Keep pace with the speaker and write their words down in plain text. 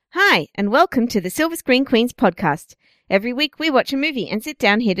Hi, and welcome to the Silver Screen Queens podcast. Every week we watch a movie and sit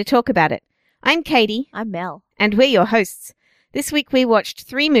down here to talk about it. I'm Katie. I'm Mel. And we're your hosts. This week we watched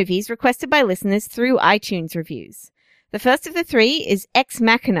 3 movies requested by listeners through iTunes reviews. The first of the 3 is Ex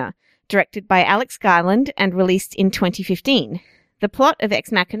Machina, directed by Alex Garland and released in 2015. The plot of Ex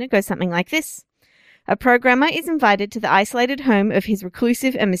Machina goes something like this. A programmer is invited to the isolated home of his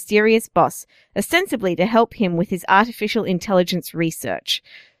reclusive and mysterious boss, ostensibly to help him with his artificial intelligence research.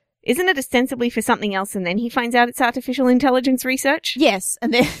 Isn't it ostensibly for something else and then he finds out it's artificial intelligence research? Yes,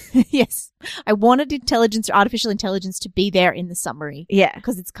 and then yes, I wanted artificial intelligence to be there in the summary. Yeah,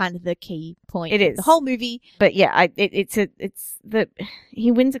 because it's kind of the key point. It of is the whole movie. But yeah, it's that he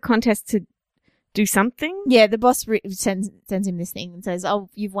wins a contest to do something. Yeah, the boss sends him this thing and says, "Oh,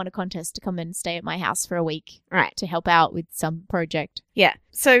 you've won a contest to come and stay at my house for a week, right, to help out with some project." Yeah.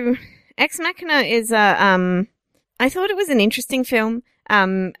 So Ex Machina is I thought it was an interesting film.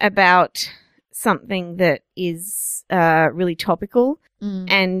 About something that is really topical.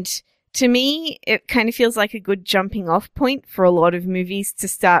 And to me, it kind of feels like a good jumping off point for a lot of movies to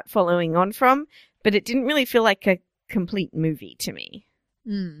start following on from, but it didn't really feel like a complete movie to me.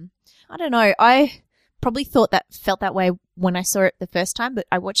 I don't know. I probably felt that way when I saw it the first time, but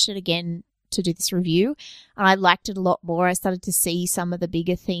I watched it again to do this review and I liked it a lot more. I started to see some of the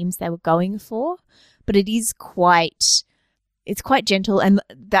bigger themes they were going for, but it's quite gentle, and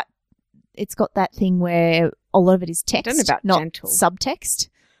that it's got that thing where a lot of it is text, not gentle. Subtext.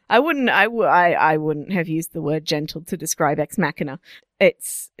 I wouldn't have used the word gentle to describe Ex Machina.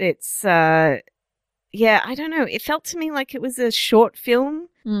 It's I don't know. It felt to me like it was a short film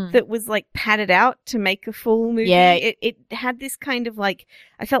that was like padded out to make a full movie. Yeah. It had this kind of like,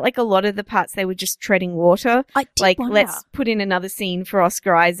 I felt like a lot of the parts they were just treading water. Let's put in another scene for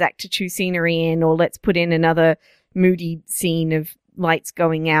Oscar Isaac to chew scenery in, or let's put in another moody scene of lights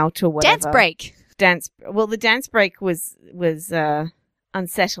going out or whatever. Dance break. Well, the dance break was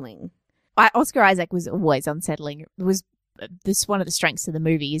unsettling. Oscar Isaac was always unsettling. It was this one of the strengths of the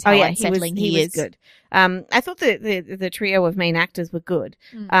movie is how unsettling he is. Good. I thought the trio of main actors were good.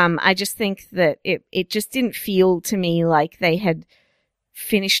 I just think that it just didn't feel to me like they had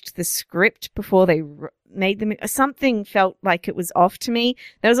finished the script before they made them. Something felt like it was off to me.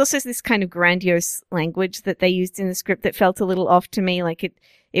 There was also this kind of grandiose language that they used in the script that felt a little off to me. Like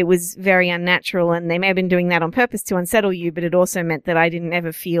it was very unnatural, and they may have been doing that on purpose to unsettle you, but it also meant that I didn't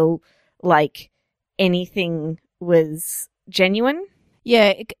ever feel like anything was genuine.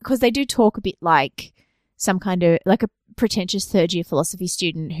 Yeah, because they do talk a bit like some kind of like a pretentious third year philosophy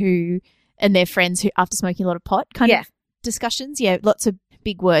student and their friends who after smoking a lot of pot kind of discussions. Yeah, lots of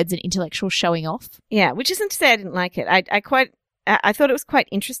big words and intellectual showing off. Yeah, which isn't to say I didn't like it. I thought it was quite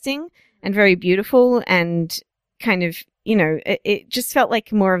interesting and very beautiful, and kind of, it just felt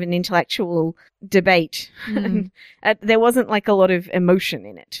like more of an intellectual debate. There wasn't like a lot of emotion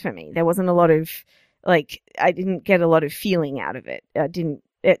in it for me. There wasn't a lot of I didn't get a lot of feeling out of it.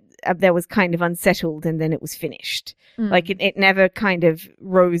 That was kind of unsettled, and then it was finished. Like it never kind of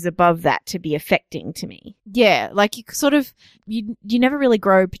rose above that to be affecting to me. Yeah, like you sort of you never really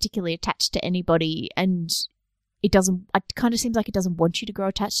grow particularly attached to anybody, and it kind of seems like it doesn't want you to grow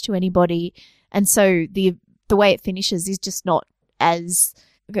attached to anybody, and so the way it finishes is just not as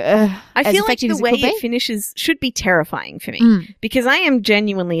I feel like the way it finishes should be terrifying for me, because I am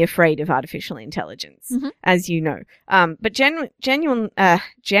genuinely afraid of artificial intelligence, as you know. But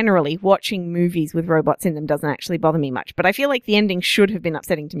generally watching movies with robots in them doesn't actually bother me much. But I feel like the ending should have been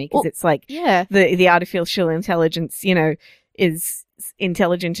upsetting to me, because it's like the artificial intelligence, is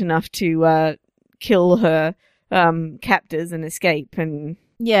intelligent enough to kill her captors and escape. And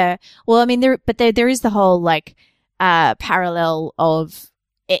yeah, well, I mean, there is the whole like parallel of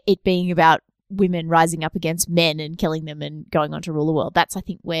it being about women rising up against men and killing them and going on to rule the world. That's, I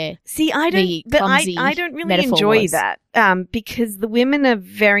think, where I don't really enjoy that, because the women are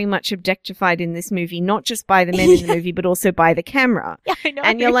very much objectified in this movie, not just by the men in the movie, but also by the camera. Yeah, I know.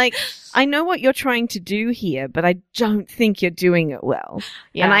 And you're like, I know what you're trying to do here, but I don't think you're doing it well.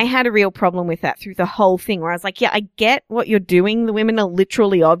 Yeah. And I had a real problem with that through the whole thing, where I was like, yeah, I get what you're doing. The women are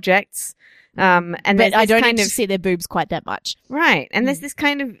literally objects. But I don't need to see their boobs quite that much. Right. And there's this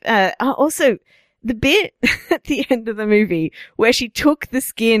kind of, also the bit at the end of the movie where she took the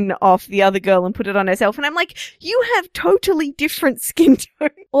skin off the other girl and put it on herself. And I'm like, you have totally different skin tone.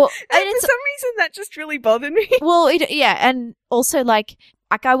 Well, and for some reason that just really bothered me. Well, and also like,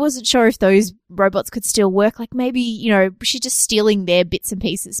 like, I wasn't sure if those robots could still work. Like, maybe, you know, she's just stealing their bits and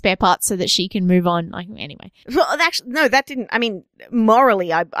pieces, spare parts, so that she can move on. Like, anyway. Well, actually, no, that didn't, I mean,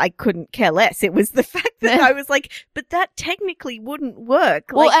 morally, I couldn't care less. It was the fact that I was like, but that technically wouldn't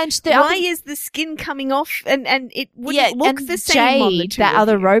work. Well, like, and why is the skin coming off and it wouldn't look and the same on the Jade, two that of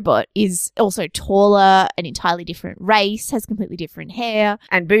other you? robot, is also taller, an entirely different race, has completely different hair.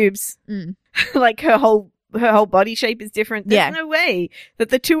 And boobs. Mm. Like, her whole body shape is different. There's Yeah. no way that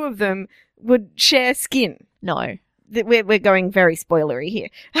the two of them would share skin. No. We're going very spoilery here.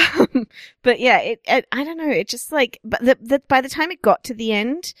 But yeah, I don't know. It just like, but by the time it got to the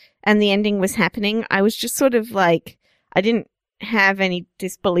end and the ending was happening, I was just sort of like, I didn't have any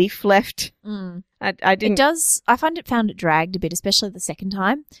disbelief left. Mm. I didn't. It does. I found it dragged a bit, especially the second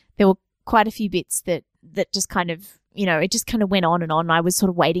time. There were quite a few bits that just kind of, you know, it just kind of went on and on. I was sort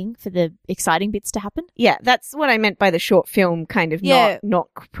of waiting for the exciting bits to happen. Yeah, that's what I meant by the short film kind of not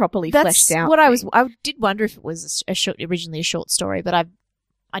properly That's fleshed out. what thing. I did wonder if it was originally a short story, but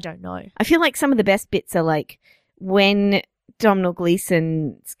I don't know. I feel like some of the best bits are like when Domhnall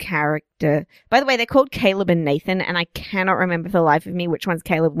Gleeson's character. By the way, they're called Caleb and Nathan, and I cannot remember for the life of me which one's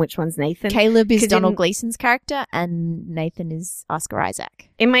Caleb and which one's Nathan. Caleb is 'Cause Donald Gleeson's character, and Nathan is Oscar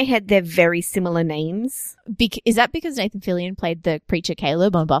Isaac. In my head, they're very similar names. Is that because Nathan Fillion played the preacher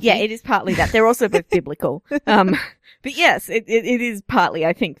Caleb on Buffy? Yeah, it is partly that. They're also both biblical. But yes, it is partly,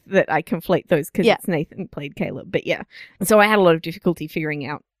 I think, that I conflate those because it's Nathan played Caleb. But yeah, so I had a lot of difficulty figuring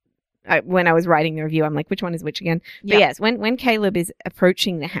out when I was writing the review. I'm like, which one is which again? But yes, when Caleb is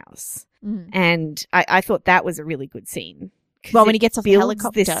approaching the house, and I thought that was a really good scene. Well, when he gets off the builds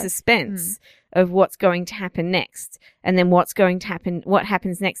helicopter. this suspense of what's going to happen next, and then what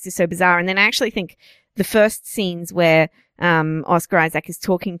happens next is so bizarre. And then I actually think the first scenes where Oscar Isaac is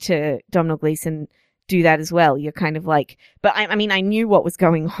talking to Domhnall Gleeson do that as well. You're kind of like, but I mean, I knew what was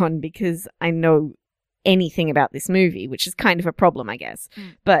going on because I know anything about this movie, which is kind of a problem, I guess.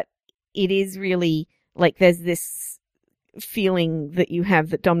 But it is really like there's this feeling that you have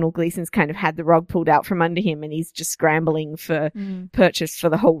that Domhnall Gleeson's kind of had the rug pulled out from under him and he's just scrambling for purchase for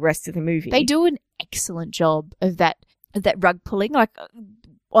the whole rest of the movie. They do an excellent job of that rug pulling. Like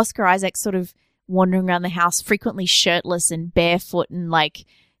Oscar Isaac sort of wandering around the house frequently shirtless and barefoot, and like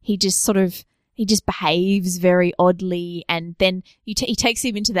he just behaves very oddly, and then he takes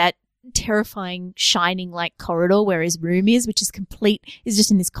him into that terrifying shining like corridor where his room is, which is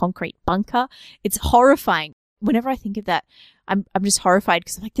just in this concrete bunker. It's horrifying. Whenever I think of that, I'm just horrified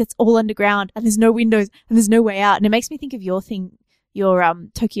because I'm like, that's all underground and there's no windows and there's no way out. And it makes me think of your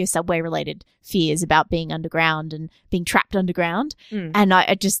Tokyo subway related fears about being underground and being trapped underground. And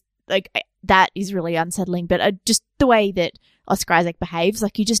I just like that is really unsettling. But just the way that Oscar Isaac behaves,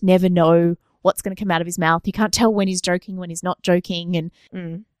 like you just never know what's going to come out of his mouth. You can't tell when he's joking, when he's not joking.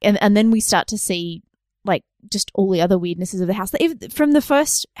 And then we start to see like just all the other weirdnesses of the house. Even from the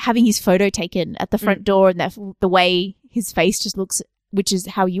first having his photo taken at the front door and the way his face just looks, which is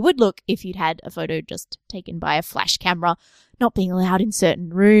how you would look if you'd had a photo just taken by a flash camera, not being allowed in certain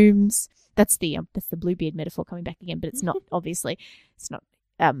rooms. That's the Bluebeard metaphor coming back again, but it's not obviously it's not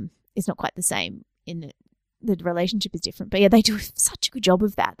quite the same in the relationship is different. But yeah, they do such a good job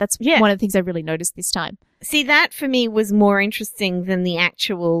of that. That's one of the things I really noticed this time. See, that for me was more interesting than the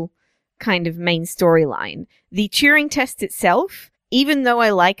actual kind of main storyline. The Turing test itself, even though I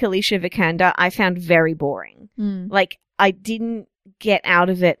like Alicia Vikander, I found very boring. Like I didn't get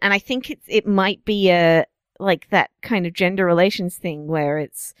out of it, and I think it might be like that kind of gender relations thing where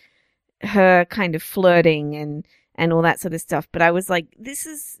it's her kind of flirting and all that sort of stuff. But I was like,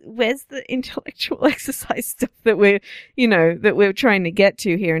 where's the intellectual exercise stuff that we're trying to get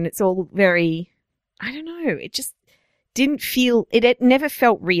to here? And it's all very, I don't know. It just didn't feel, it never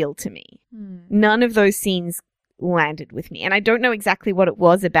felt real to me. None of those scenes landed with me. And I don't know exactly what it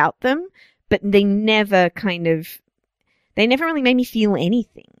was about them, but they never really made me feel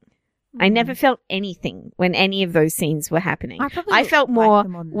anything. I never felt anything when any of those scenes were happening. I felt more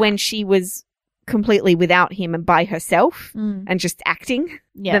when she was completely without him and by herself and just acting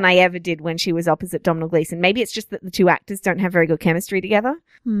than I ever did when she was opposite Domhnall Gleeson. Maybe it's just that the two actors don't have very good chemistry together.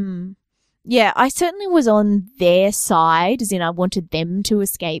 Yeah, I certainly was on their side, as in I wanted them to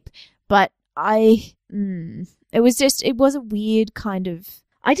escape, but it was a weird kind of...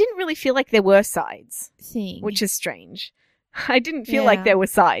 I didn't really feel like there were sides. Thing. Which is strange. I didn't feel like there were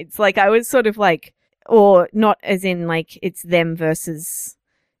sides. Like I was sort of like, or not as in like it's them versus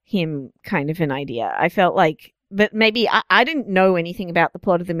him kind of an idea. I felt like, but maybe I didn't know anything about the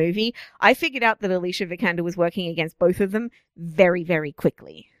plot of the movie. I figured out that Alicia Vikander was working against both of them very, very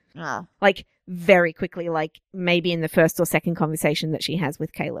quickly. Like very quickly, like maybe in the first or second conversation that she has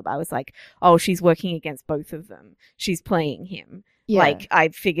with Caleb, I was like, oh, she's working against both of them. She's playing him. Yeah. Like, I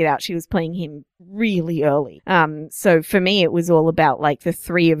figured out she was playing him really early. So for me, it was all about, like, the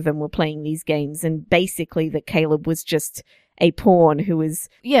three of them were playing these games, and basically that Caleb was just a pawn who was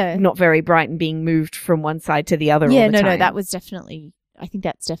not very bright and being moved from one side to the other all the time. No, that was definitely, I think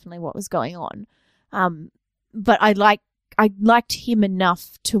that's definitely what was going on. But I liked him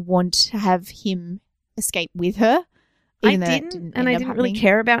enough to want to have him escape with her. I didn't really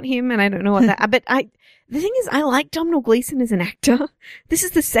care about him, and I don't know what that, but the thing is, I like Domhnall Gleeson as an actor. This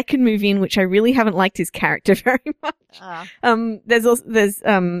is the second movie in which I really haven't liked his character very much. There's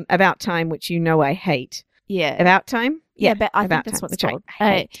About Time, which I hate. Yeah. About Time? Yeah, but I About think that's Time, what it's which called.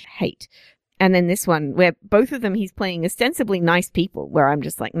 I hate. And then this one, where both of them he's playing ostensibly nice people, where I'm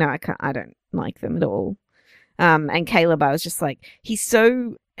just like, no, I don't like them at all. And Caleb, I was just like, he's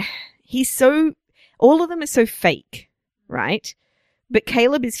so, all of them are so fake, right? But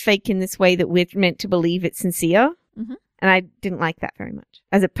Caleb is fake in this way that we're meant to believe it's sincere. Mm-hmm. And I didn't like that very much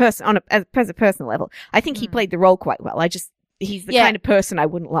as a person, as a personal level. I think he played the role quite well. He's the kind of person I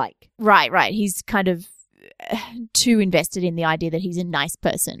wouldn't like. Right. He's kind of too invested in the idea that he's a nice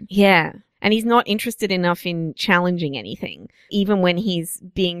person. Yeah. And he's not interested enough in challenging anything, even when he's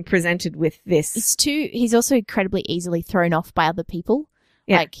being presented with this. He's also incredibly easily thrown off by other people.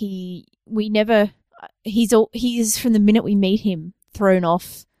 Yeah. Like he's from the minute we meet him thrown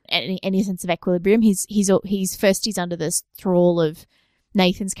off any sense of equilibrium. He's under the thrall of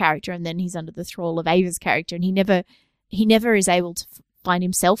Nathan's character, and then he's under the thrall of Ava's character, and he never is able to find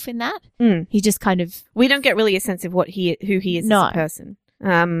himself in that. He just kind of, we don't get really a sense of who he is as a person.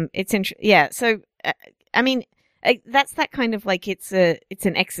 It's yeah. So I mean, that's that kind of like it's an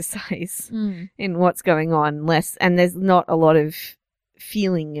exercise in what's going on, and there's not a lot of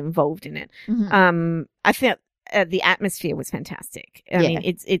feeling involved in it. Mm-hmm. I felt the atmosphere was fantastic. I mean,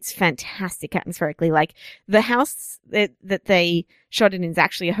 it's fantastic atmospherically. Like the house that they shot it in is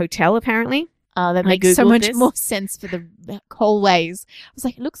actually a hotel, apparently. That makes so much more sense for the hallways. I was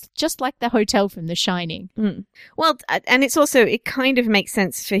like, it looks just like the hotel from The Shining. Well, and it kind of makes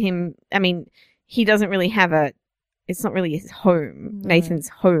sense for him. I mean, he doesn't really it's not really his home, Nathan's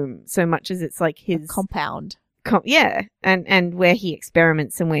home, so much as it's like his compound. And where he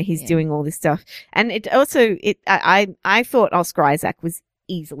experiments and where he's doing all this stuff. And it also, I thought Oscar Isaac was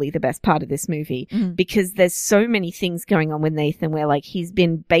easily the best part of this movie because there's so many things going on with Nathan where like he's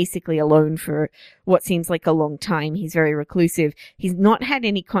been basically alone for what seems like a long time. He's very reclusive. He's not had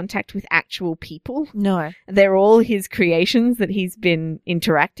any contact with actual people. No. They're all his creations that he's been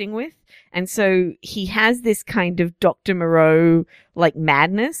interacting with. And so he has this kind of Dr. Moreau like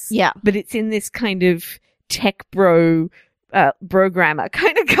madness. Yeah. But it's in this kind of tech programmer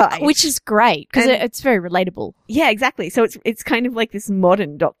kind of guy, which is great because it's very relatable. Yeah, exactly. So it's kind of like this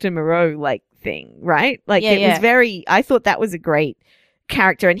modern Dr. Moreau like thing, right? Like was very. I thought that was a great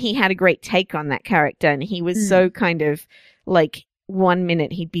character, and he had a great take on that character, and he was so kind of like 1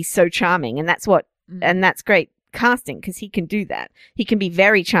 minute he'd be so charming, and that's great casting because he can do that. He can be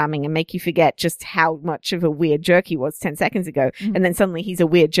very charming and make you forget just how much of a weird jerk he was 10 seconds ago, and then suddenly he's a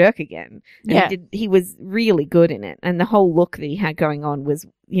weird jerk again. And he was really good in it, and the whole look that he had going on was,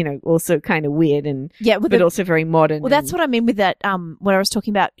 also kind of weird and but also very modern. Well, that's what I mean with that. When I was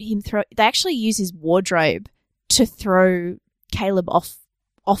talking about him they actually use his wardrobe to throw Caleb off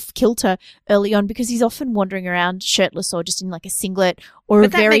kilter early on because he's often wandering around shirtless or just in like a singlet or a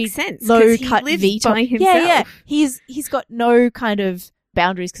very low cut V-top. By himself. Yeah. He's got no kind of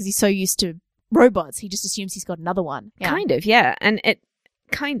boundaries because he's so used to robots. He just assumes he's got another one. Yeah. Kind of, yeah. And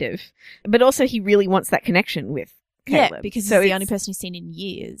but also he really wants that connection with Caleb. Yeah, because he's the only person he's seen in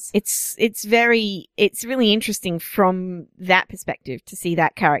years. It's really interesting from that perspective to see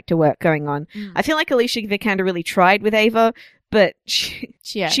that character work going on. I feel like Alicia Vikander really tried with Ava, but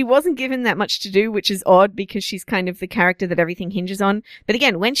she wasn't given that much to do, which is odd because she's kind of the character that everything hinges on. But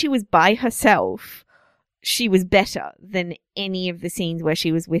again, when she was by herself, she was better than any of the scenes where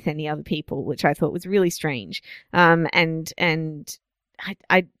she was with any other people, which I thought was really strange. And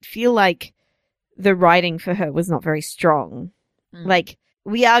I feel like the writing for her was not very strong. Like,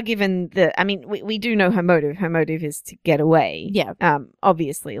 we are given we do know her motive. Her motive is to get away. Yeah.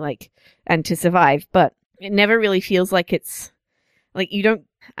 Obviously, and to survive, but it never really feels like it's, like,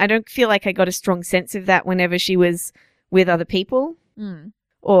 I don't feel like I got a strong sense of that whenever she was with other people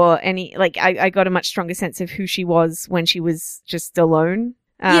or I got a much stronger sense of who she was when she was just alone.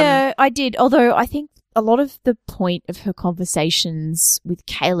 Yeah, I did. Although I think a lot of the point of her conversations with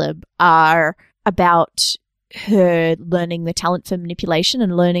Caleb are about her learning the talent for manipulation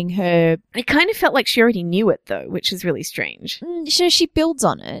and learning her. It kind of felt like she already knew it, though, which is really strange. She builds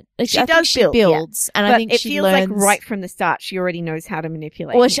on it. She does build, and but I think it she feels learns, like right from the start she already knows how to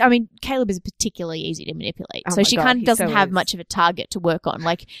manipulate. Well, him. Caleb is particularly easy to manipulate, Oh so my she God, kind of he doesn't so have is. much of a target to work on.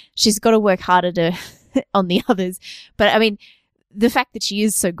 Like, she's got to work harder to on the others. But I mean, the fact that she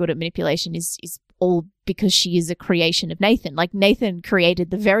is so good at manipulation is all because she is a creation of Nathan. Like, Nathan created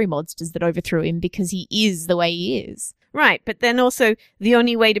the very monsters that overthrew him because he is the way he is. Right, but then also the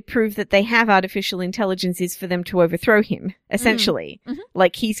only way to prove that they have artificial intelligence is for them to overthrow him, essentially. Mm-hmm.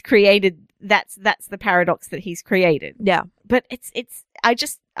 Like, he's created, that's the paradox that he's created. Yeah. But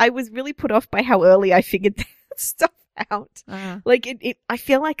I was really put off by how early I figured that stuff out. Like, I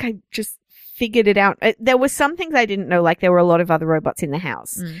feel like I just figured it out. There were some things I didn't know, like there were a lot of other robots in the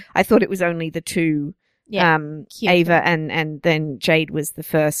house. I thought it was only the two, Ava and then Jade was the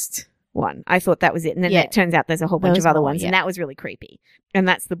first one. I thought that was it. And then it turns out there's a whole bunch of other ones, and that was really creepy. And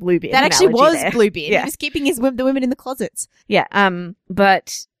that's the Bluebeard. That actually was there. Bluebeard. Yeah. He was keeping the women in the closets. Yeah.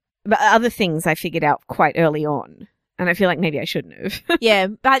 But other things I figured out quite early on. And I feel like maybe I shouldn't have. Yeah,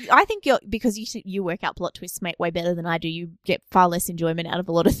 but I think because you work out plot twists way better than I do, you get far less enjoyment out of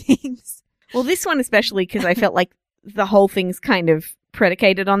a lot of things. Well, this one especially because I felt like the whole thing's kind of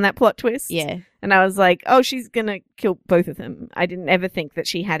predicated on that plot twist. Yeah. And I was like, oh, she's going to kill both of them. I didn't ever think that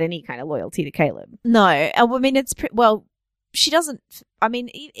she had any kind of loyalty to Caleb. No. I mean, she doesn't. I mean,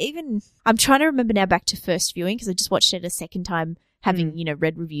 even I'm trying to remember now back to first viewing because I just watched it a second time having,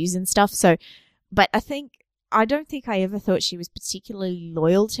 read reviews and stuff. So, but I don't think I ever thought she was particularly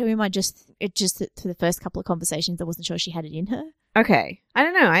loyal to him. It just that for the first couple of conversations, I wasn't sure she had it in her. Okay. I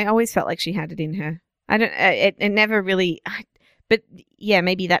don't know. I always felt like she had it in her. I don't, it never really, but yeah,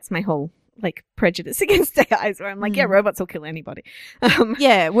 maybe that's my whole like prejudice against AIs where I'm like, yeah, robots will kill anybody.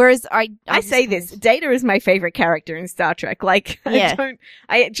 Yeah. Whereas I say this, Data is my favorite character in Star Trek. Like, yeah.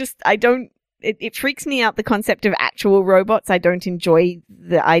 It freaks me out the concept of actual robots. I don't enjoy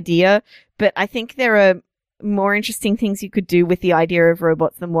the idea, but I think there are more interesting things you could do with the idea of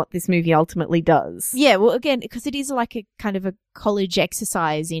robots than what this movie ultimately does. Yeah, well, again, because it is like a kind of a college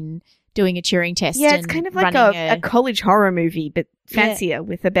exercise in doing a Turing test. Yeah, it's kind of like a college horror movie, but fancier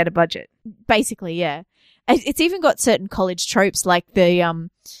with a better budget. Basically, yeah. It's even got certain college tropes like the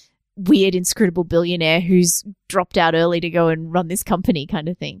weird, inscrutable billionaire who's dropped out early to go and run this company kind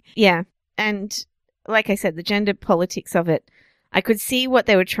of thing. Yeah, and like I said, the gender politics of it, I could see what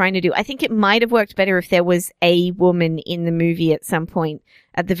they were trying to do. I think it might have worked better if there was a woman in the movie at some point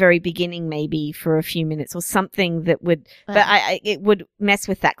at the very beginning, maybe for a few minutes or something that would, but it would mess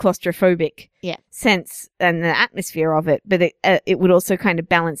with that claustrophobic sense and the atmosphere of it. But it would also kind of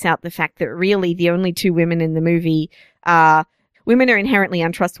balance out the fact that really the only two women in the movie women are inherently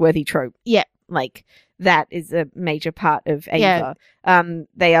untrustworthy trope. Yeah. Like, that is a major part of Ava. Yeah.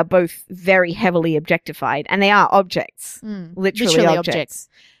 They are both very heavily objectified, and they are objects, literally objects.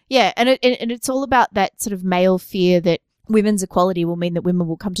 Yeah, and it's all about that sort of male fear that women's equality will mean that women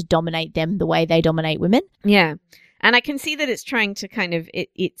will come to dominate them the way they dominate women. Yeah, and I can see that it's trying to kind of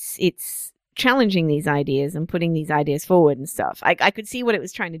it's challenging these ideas and putting these ideas forward and stuff. I could see what it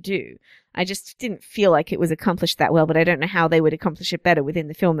was trying to do. I just didn't feel like it was accomplished that well, but I don't know how they would accomplish it better within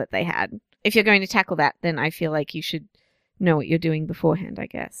the film that they had. If you're going to tackle that, then I feel like you should know what you're doing beforehand, I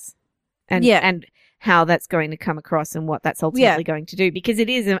guess. And how that's going to come across and what that's ultimately going to do. Because it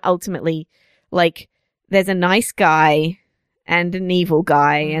is ultimately like there's a nice guy and an evil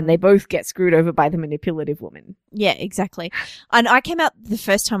guy, and they both get screwed over by the manipulative woman. Yeah, exactly. And I came out the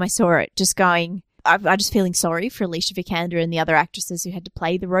first time I saw it just going, I'm just feeling sorry for Alicia Vikander and the other actresses who had to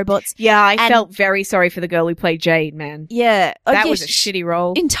play the robots. Yeah, I felt very sorry for the girl who played Jade, man. Yeah. That was a shitty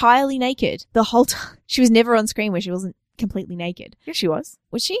role. Entirely naked the whole time. She was never on screen where she wasn't completely naked. Yeah, she was.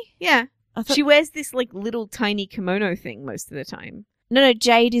 Was she? Yeah. She wears this like little tiny kimono thing most of the time. No,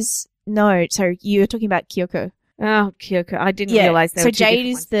 Jade is... No, so you're talking about Kyoko. Oh, Kyoko. I didn't realize they were two Jade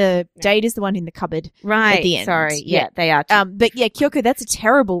is Jade is the one in the cupboard. Right. At the end. Sorry. Yeah, they are too. But yeah, Kyoko, that's a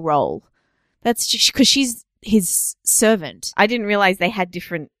terrible role. That's just because she's his servant. I didn't realize they had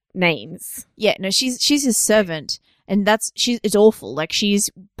different names. Yeah, no, she's his servant, and it's awful. Like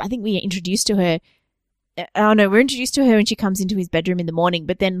I think we introduced to her. Oh no, we're introduced to her when she comes into his bedroom in the morning,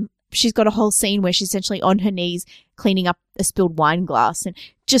 but then she's got a whole scene where she's essentially on her knees cleaning up a spilled wine glass, and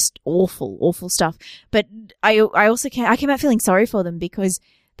just awful stuff. But I also came out feeling sorry for them because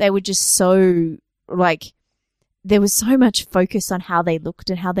they were just so like there was so much focus on how they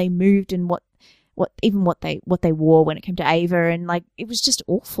looked and how they moved and what they wore when it came to Ava, and like it was just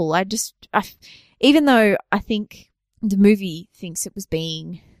awful. Even though I think the movie thinks it was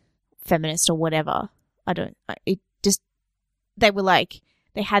being feminist or whatever, they were like,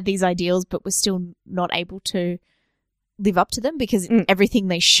 they had these ideals but were still not able to live up to them because everything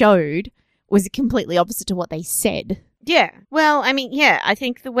they showed was completely opposite to what they said. Yeah. Well, I mean, yeah, I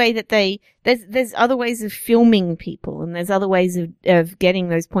think the way that there's other ways of filming people and there's other ways of getting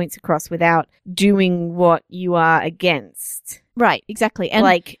those points across without doing what you are against. Right, exactly.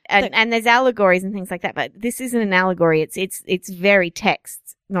 And and there's allegories and things like that, but this isn't an allegory. It's very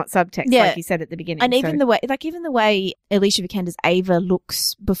text, not subtext, like you said at the beginning. And even the way Alicia Vikander's Ava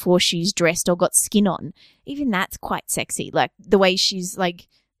looks before she's dressed or got skin on, even that's quite sexy. Like the way she's like,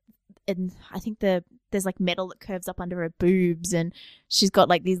 and I think there's like metal that curves up under her boobs, and she's got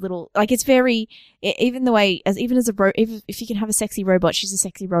like these little, like it's very, even the way if you can have a sexy robot, she's a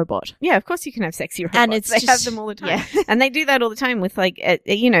sexy robot. Yeah, of course you can have sexy robots. And they have them all the time, and they do that all the time with like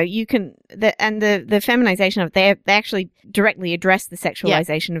you can the feminization of it. They actually directly address the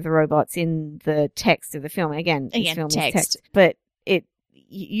sexualization of the robots in the text of the film. Again, film is text, but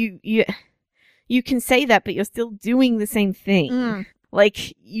you can say that, but you're still doing the same thing.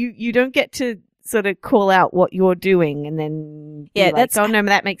 Like you don't get to sort of call out what you're doing and then that's oh no,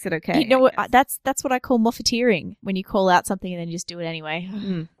 that makes it okay. You know what? That's what I call moffeteering, when you call out something and then you just do it anyway.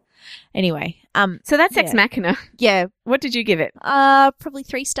 Anyway, so that's Ex Machina. Yeah. What did you give it? Probably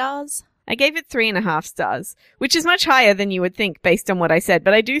 3 stars. I gave it 3.5 stars, which is much higher than you would think based on what I said.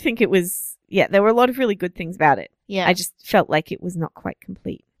 But I do think it was, there were a lot of really good things about it. Yeah. I just felt like it was not quite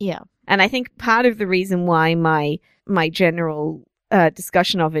complete. Yeah. And I think part of the reason why my general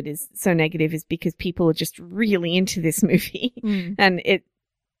discussion of it is so negative is because people are just really into this movie. And it,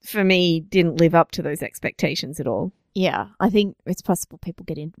 for me, didn't live up to those expectations at all. Yeah. I think it's possible people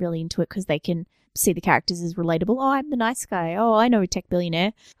get really into it because they can see the characters as relatable. Oh, I'm the nice guy. Oh, I know a tech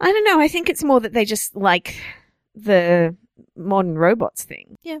billionaire. I don't know. I think it's more that they just like the modern robots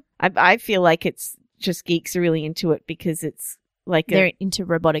thing. Yeah. I feel like it's just geeks are really into it because it's like they're into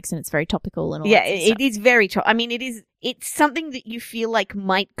robotics and it's very topical and all that. Yeah, it is very I mean, it's something that you feel like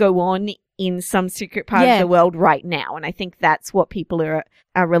might go on in some secret part of the world right now. And I think that's what people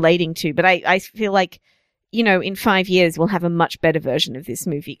are relating to. But I feel like, in 5 years, we'll have a much better version of this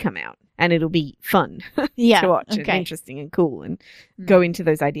movie come out and it'll be fun to watch and interesting and cool and go into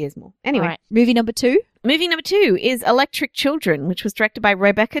those ideas more. Anyway. Right. Movie number 2? Movie number 2 is Electric Children, which was directed by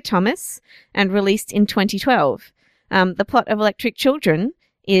Rebecca Thomas and released in 2012. The plot of Electric Children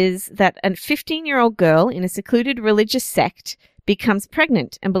is that a 15-year-old girl in a secluded religious sect becomes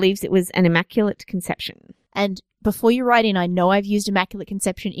pregnant and believes it was an immaculate conception. And before you write in, I know I've used immaculate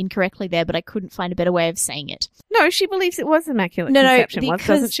conception incorrectly there, but I couldn't find a better way of saying it. No, she believes it was immaculate conception,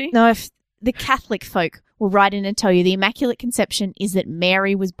 doesn't she? No, if the Catholic folk will write in and tell you the immaculate conception is that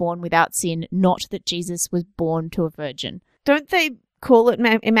Mary was born without sin, not that Jesus was born to a virgin. Don't they call it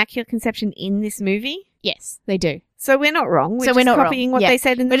immaculate conception in this movie? Yes, they do. So we're not wrong. We're just copying what they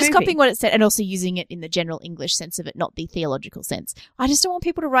said in the movie. We're just copying what it said and also using it in the general English sense of it, not the theological sense. I just don't want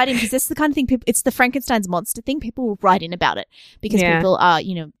people to write in because that's the kind of thing it's the Frankenstein's monster thing. People will write in about it because people are,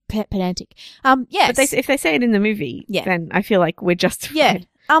 pedantic. Yes. But if they say it in the movie, then I feel like we're justified.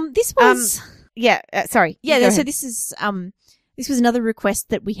 Yeah. This was... sorry. Yeah, so this is... This was another request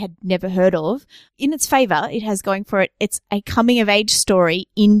that we had never heard of. In its favour, it has going for it, it's a coming-of-age story,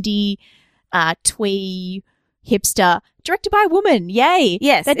 indie, twee, hipster, directed by a woman. Yay.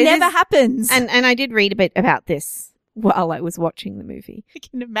 Yes. That never happens. And I did read a bit about this while I was watching the movie. I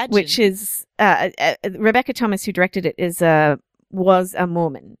can imagine. Which is, Rebecca Thomas, who directed it, was a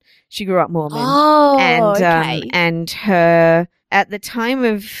Mormon. She grew up Mormon. Oh, and her, at the time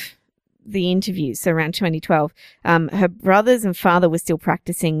of the interview, so around 2012, her brothers and father were still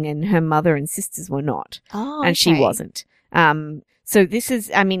practicing and her mother and sisters were not. Oh, and she wasn't. So this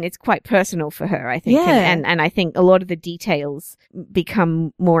is, it's quite personal for her, I think. Yeah. And I think a lot of the details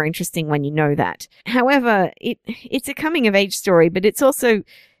become more interesting when you know that. However, it's a coming of age story, but it's also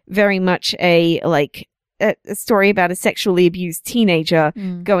very much a story about a sexually abused teenager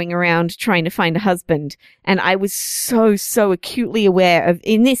going around trying to find a husband. And I was so acutely aware of,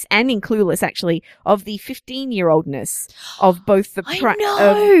 in this and in Clueless actually, of the 15-year-oldness of both the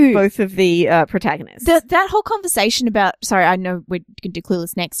protagonists. That whole conversation about, sorry, I know we can do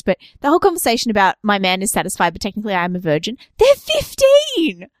Clueless next, but the whole conversation about my man is satisfied, but technically I am a virgin. They're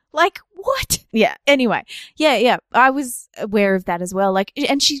 15! Like, what? Yeah. Anyway. Yeah. I was aware of that as well. Like,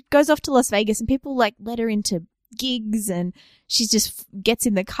 and she goes off to Las Vegas and people let her into gigs and she just gets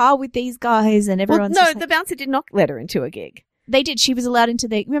in the car with these guys and everyone's the bouncer did not let her into a gig. They did. She was allowed into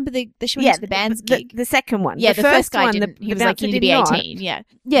remember she went into the band's gig? The second one. Yeah, the first guy one, didn't. He the was like, you need to be 18. Yeah.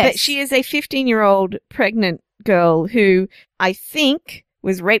 Yes. But she is a 15-year-old pregnant girl who I think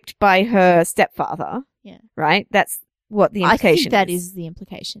was raped by her stepfather. Yeah. Right? That's what the implication I think that is. is the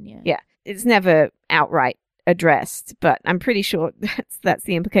implication, yeah. Yeah. It's never outright addressed, but I'm pretty sure that's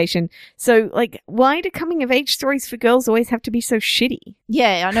the implication. So, like, why do coming of age stories for girls always have to be so shitty?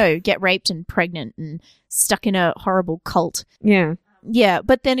 Yeah, I know. Get raped and pregnant and stuck in a horrible cult. Yeah. Yeah,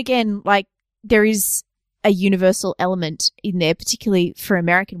 but then again, like, there is a universal element in there, particularly for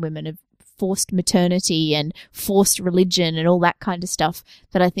American women, of forced maternity and forced religion and all that kind of stuff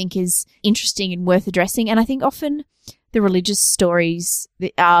that I think is interesting and worth addressing. And I think often the religious stories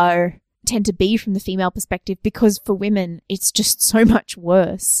that tend to be from the female perspective, because for women it's just so much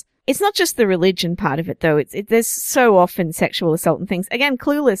worse. It's not just the religion part of it, though. There's so often sexual assault and things. Again,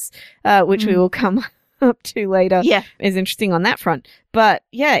 Clueless, which we will come up to later, is interesting on that front. But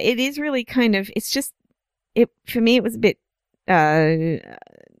yeah, it is really kind of, it's just, for me it was a bit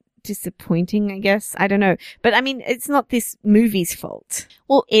disappointing, I guess. I don't know. But I mean, it's not this movie's fault.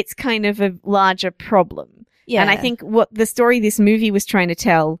 Well, it's kind of a larger problem. Yeah. And I think what the story this movie was trying to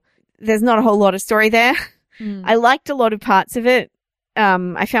tell, there's not a whole lot of story there. I liked a lot of parts of it.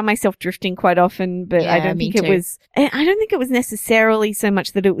 I found myself drifting quite often, but I don't think it was necessarily so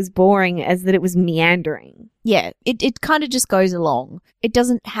much that it was boring as that it was meandering. Yeah, it kind of just goes along. It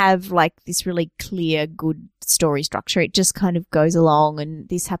doesn't have like this really clear, good story structure. It just kind of goes along and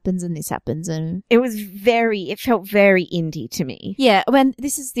this happens and this happens. And it felt very indie to me. Yeah, when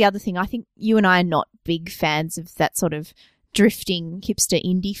this is the other thing. I think you and I are not big fans of that sort of drifting hipster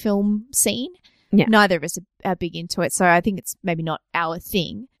indie film scene. Yeah. Neither of us are big into it, so I think it's maybe not our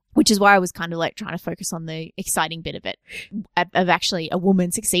thing, which is why I was kind of like trying to focus on the exciting bit of it, of actually a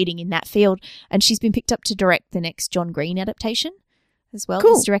woman succeeding in that field. And she's been picked up to direct the next John Green adaptation as well.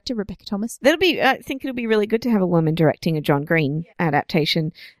 Cool. This director, Rebecca Thomas. I think it'll be really good to have a woman directing a John Green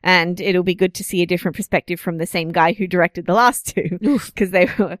adaptation, and it'll be good to see a different perspective from the same guy who directed the last two, because they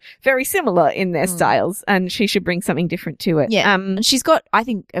were very similar in their styles, and she should bring something different to it. Yeah, and she's got, I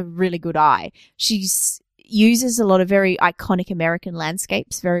think, a really good eye. She's uses a lot of very iconic American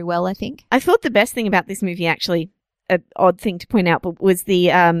landscapes very well, I think. I thought the best thing about this movie, actually, an odd thing to point out, but was the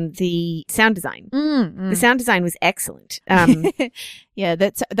sound design. The sound design was excellent. Yeah,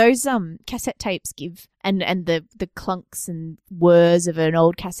 those cassette tapes give and the clunks and whirs of an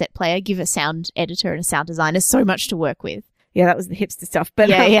old cassette player give a sound editor and a sound designer so much to work with. Yeah, that was the hipster stuff. But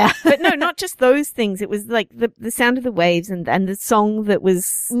yeah. But no, not just those things. It was like the sound of the waves and the song that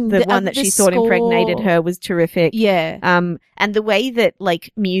was the one that she thought impregnated her was terrific. Yeah. And the way that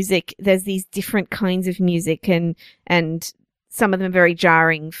like music, there's these different kinds of music and some of them are very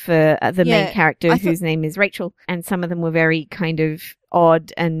jarring for the main character whose name is Rachel, and some of them were very kind of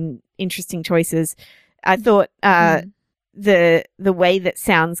odd and interesting choices. I thought the way that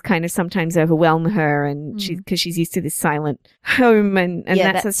sounds kind of sometimes overwhelm her, and because she's used to this silent home and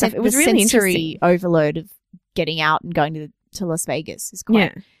that sort of stuff. It was really interesting. Overload of getting out and going to Las Vegas is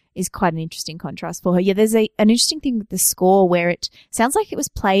quite an interesting contrast for her. Yeah, there's an interesting thing with the score where it sounds like it was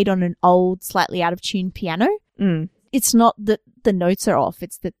played on an old, slightly out of tune piano. It's not that the notes are off;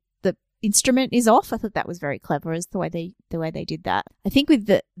 it's that the instrument is off. I thought that was very clever as the way they did that. I think with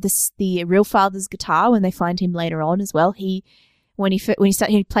the real father's guitar, when they find him later on as well, when he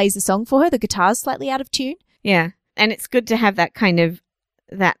plays the song for her, the guitar's slightly out of tune. Yeah, and it's good to have that kind of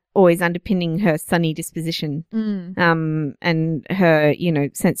that always underpinning her sunny disposition, and her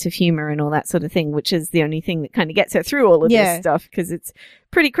sense of humor and all that sort of thing, which is the only thing that kind of gets her through all of this stuff, because it's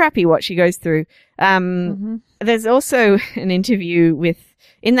pretty crappy what she goes through. There's also an interview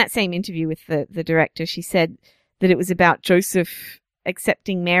in that same interview with the director, she said that it was about Joseph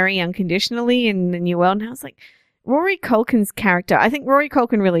accepting Mary unconditionally in the New World. And I was like, Rory Culkin's character, I think Rory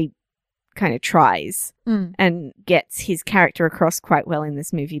Culkin really kind of tries and gets his character across quite well in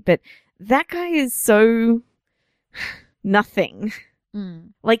this movie. But that guy is so nothing.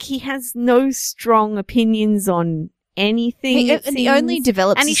 Like, he has no strong opinions on anything. He only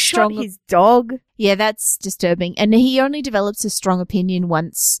develops and he shot his dog. Yeah, that's disturbing. And he only develops a strong opinion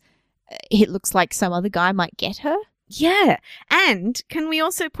once it looks like some other guy might get her. Yeah. And can we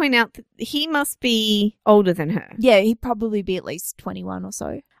also point out that he must be older than her? Yeah, he'd probably be at least 21 or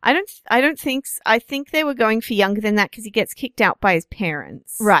so. I don't think I think they were going for younger than that because he gets kicked out by his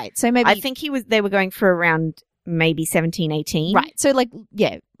parents. Right. So maybe I think they were going for around maybe 17, 18. Right. So like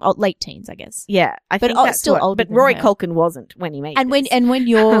late teens, I guess. Yeah. I think that's still older. But Rory Culkin wasn't when he made and this. when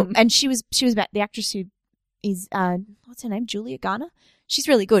you're and she was about the actress who is what's her name? Julia Garner. She's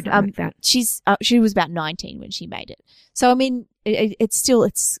really good. Like that. She was about 19 when she made it. So I mean, it's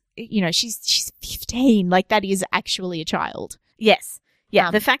she's 15. Like, that is actually a child. Yes. Yeah,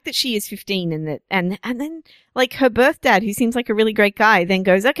 the fact that she is 15 and then like her birth dad, who seems like a really great guy, then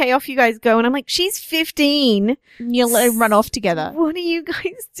goes, okay, off you guys go. And I'm like, she's 15. You'll let them run off together. What are you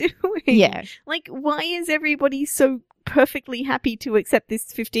guys doing? Yeah. Like, why is everybody so perfectly happy to accept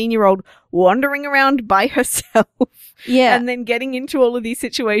this 15-year-old wandering around by herself? Yeah. And then getting into all of these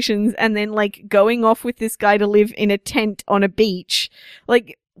situations and then like going off with this guy to live in a tent on a beach.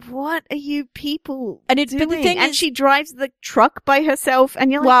 Like, what are you people doing? But the thing and is, she drives the truck by herself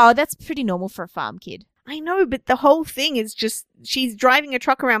and you're like, wow, that's pretty normal for a farm kid. I know, but the whole thing is just she's driving a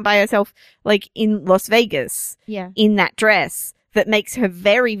truck around by herself like in Las Vegas in that dress that makes her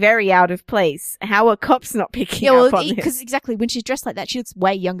very, very out of place. How are cops not picking up on this? Because exactly, when she's dressed like that, she looks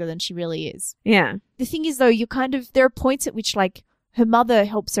way younger than she really is. Yeah. The thing is, though, there are points at which, like, her mother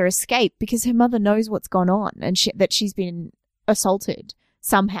helps her escape because her mother knows what's gone on and that she's been assaulted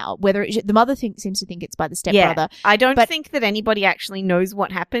somehow. Whether the mother seems to think it's by the stepbrother. Yeah. I don't think that anybody actually knows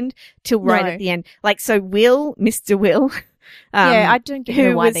what happened till right at the end. Like, so Mr. Will. I don't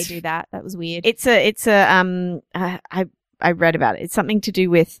know why they do that. That was weird. I read about it. It's something to do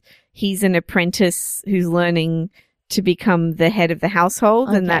with he's an apprentice who's learning to become the head of the household,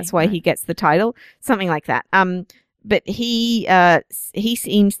 and that's why he gets the title. Something like that. But he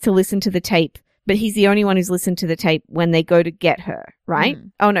seems to listen to the tape, but he's the only one who's listened to the tape when they go to get her, right?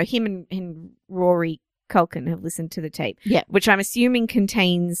 Mm. Oh no, him and Rory Culkin have listened to the tape. Yeah. Which I'm assuming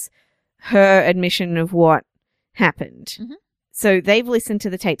contains her admission of what happened. Mm-hmm. So they've listened to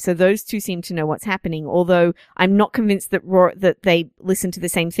the tape. So those two seem to know what's happening. Although I'm not convinced that they listen to the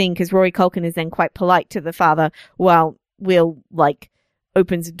same thing, because Rory Culkin is then quite polite to the father while Will like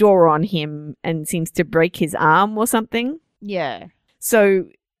opens a door on him and seems to break his arm or something. Yeah. So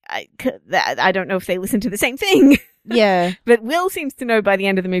I don't know if they listen to the same thing. Yeah. But Will seems to know by the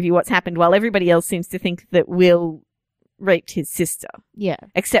end of the movie what's happened, while everybody else seems to think that Will raped his sister. Yeah.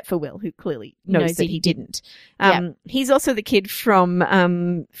 Except for Will, who clearly knows that he didn't. Yeah. He's also the kid from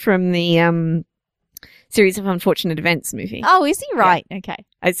the Series of Unfortunate Events movie. Oh, is he? Right. Yeah. Okay.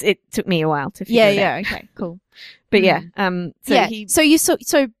 It took me a while to figure it out. Yeah, okay, cool. But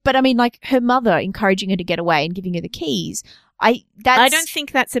but I mean, like, her mother encouraging her to get away and giving her the keys. I don't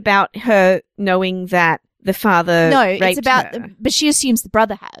think that's about her knowing that the father raped it's about her. But she assumes the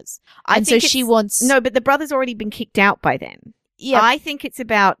brother has. And so she wants... No, but the brother's already been kicked out by then. Yeah. I think it's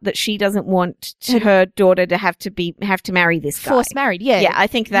about that she doesn't want her daughter to have to marry this guy. Forced married, yeah. Yeah, I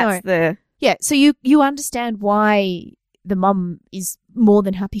think that's the... Yeah, so you understand why the mum is more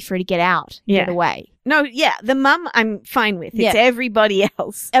than happy for her to get out, get away. No, yeah, the mum I'm fine with. It's everybody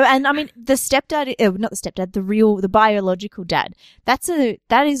else. And I mean, the stepdad, not the stepdad, the biological dad, that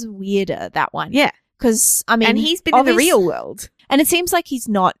is weirder, that one. Yeah. Because, I mean... And he's been in the real world. And it seems like he's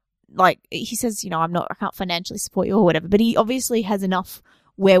not, like, he says, I can't financially support you or whatever, but he obviously has enough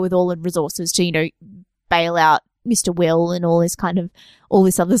wherewithal and resources to, bail out Mr. Will and all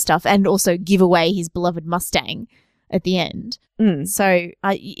this other stuff, and also give away his beloved Mustang at the end. Mm. So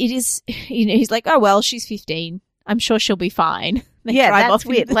it is, he's like, oh, well, she's 15. I'm sure she'll be fine. That's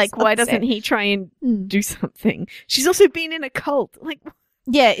weird. Like, why doesn't he try and do something? She's also been in a cult. Like,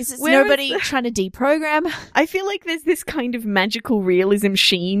 yeah, is nobody trying to deprogram? I feel like there's this kind of magical realism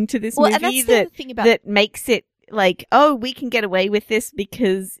sheen to this movie and that's the thing about that makes it like, oh, we can get away with this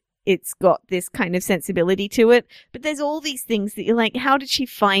because it's got this kind of sensibility to it. But there's all these things that you're like, how did she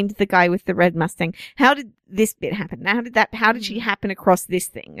find the guy with the red Mustang? How did this bit happen? How did she happen across this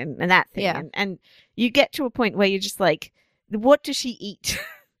thing and that thing? Yeah. And you get to a point where you're just like, what does she eat?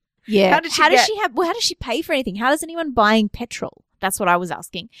 Yeah. How does she pay for anything? How does anyone buying petrol? That's what I was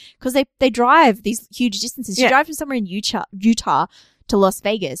asking. Because they drive these huge distances. She drives from somewhere in Utah to Las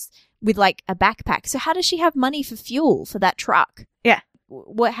Vegas with like a backpack. So how does she have money for fuel for that truck? Yeah.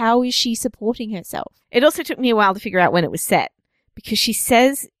 How is she supporting herself? It also took me a while to figure out when it was set, because she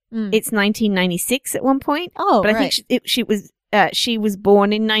says it's 1996 at one point. Oh, but I think she was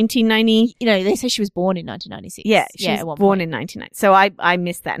born in 1990. They say she was born in 1996. Yeah, she was born in 1990. So I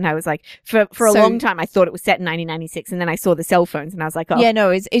missed that, and I was like, for a long time, I thought it was set in 1996, and then I saw the cell phones, and I was like, oh. Yeah,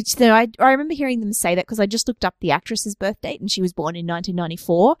 no, I remember hearing them say that because I just looked up the actress's birth date, and she was born in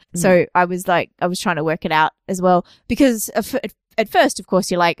 1994. So I was trying to work it out as well, because at first, of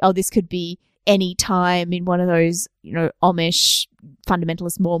course, you're like, oh, this could be any time in one of those, Amish,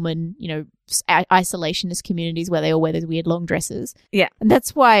 fundamentalist Mormon, isolationist communities where they all wear those weird long dresses. Yeah. And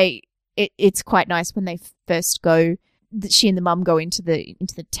that's why it's quite nice when they first go, she and the mum go into the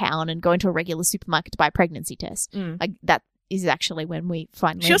town and go into a regular supermarket to buy a pregnancy test. Like, that is actually when we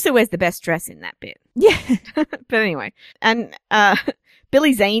finally... She also wears the best dress in that bit. Yeah. But anyway. And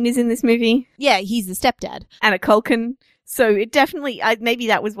Billy Zane is in this movie. Yeah, he's the stepdad. Anna Culkin. So it definitely, maybe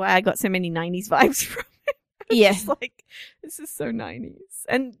that was why I got so many 90s vibes from it. Yeah. It's like, this is so 90s.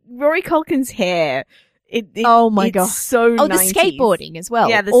 And Rory Culkin's hair. Oh my it's God. so Oh, the 90s. skateboarding as well.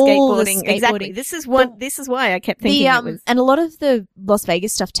 Yeah, the All skateboarding. Exactly. This is why I kept thinking it was. And a lot of the Las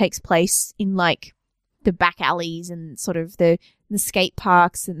Vegas stuff takes place in like the back alleys and sort of the skate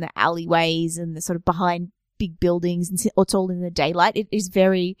parks and the alleyways and the sort of behind big buildings, and it's all in the daylight. It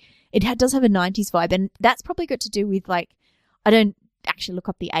does have a 90s vibe, and that's probably got to do with, like, I don't actually look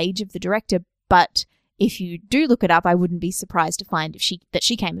up the age of the director, but if you do look it up, I wouldn't be surprised to find that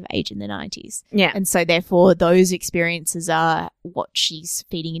she came of age in the 90s. Yeah. And so therefore those experiences are what she's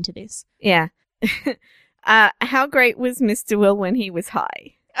feeding into this. Yeah. How great was Mr. Will when he was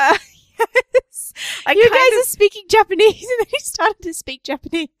high? Yes. You guys are speaking Japanese, and then he started to speak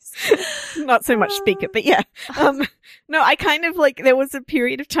Japanese. Not so much speak it, but yeah. No, I kind of like, there was a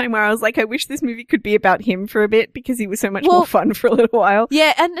period of time where I was like, I wish this movie could be about him for a bit, because he was so much more fun for a little while.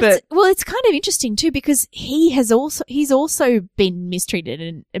 Yeah, and it's kind of interesting too, because he's also been mistreated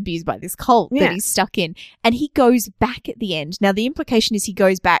and abused by this cult that he's stuck in, and he goes back at the end. Now the implication is he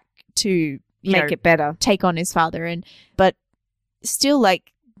goes back to make it better, take on his father, but still,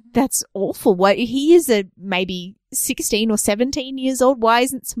 like, that's awful. Why he is maybe 16 or 17 years old. Why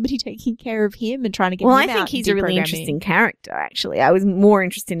isn't somebody taking care of him and trying to get him out? Well, I think he's a really interesting character, actually. I was more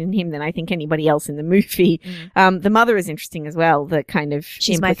interested in him than I think anybody else in the movie. The mother is interesting as well. The kind of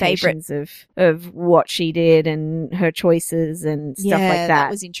she's my favorite of what she did and her choices and stuff like that.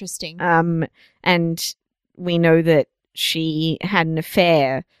 That was interesting. And we know that she had an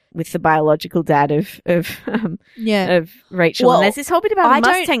affair with the biological dad of Rachel. Well, and there's this whole bit about the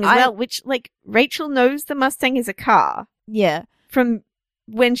Mustang as well, which, like, Rachel knows the Mustang is a car. Yeah. From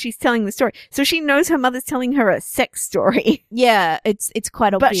when she's telling the story. So she knows her mother's telling her a sex story. Yeah, it's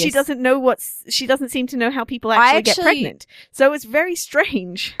quite obvious. But she doesn't know she doesn't seem to know how people actually get pregnant. So it's very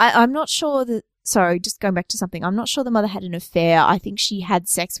strange. I'm not sure that, sorry, just going back to something. I'm not sure the mother had an affair. I think she had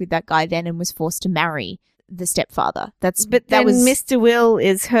sex with that guy then and was forced to marry the stepfather. But then Mr. Will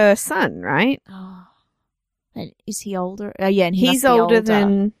is her son, right? Oh, and is he older? Yeah, and he's older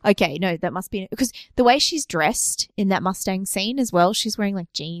than. Okay, no, that must be because the way she's dressed in that Mustang scene as well. She's wearing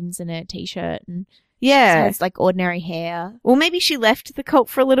like jeans and a t-shirt, and she has like ordinary hair. Well, maybe she left the cult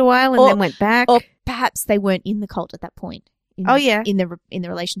for a little while and then went back, or perhaps they weren't in the cult at that point. In the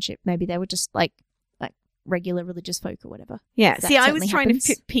relationship, maybe they were just like regular religious folk or whatever. Yeah. See, I was trying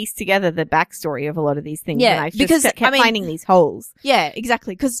to piece together the backstory of a lot of these things, and I just kept finding these holes. Yeah,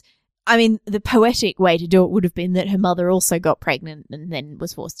 exactly. Because, I mean, the poetic way to do it would have been that her mother also got pregnant and then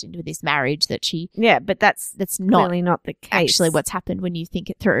was forced into this marriage that she... Yeah, but that's really not the case. Actually what's happened when you think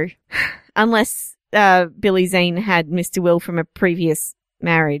it through. Unless Billy Zane had Mr. Will from a previous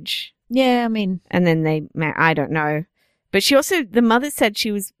marriage. Yeah, I mean... And then I don't know. But she also, the mother said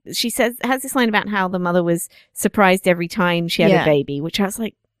has this line about how the mother was surprised every time she had a baby, which I was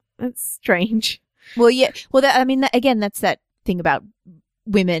like, that's strange. Well, yeah. Well, again, that's that thing about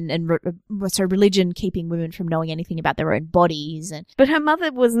women and religion keeping women from knowing anything about their own bodies. But her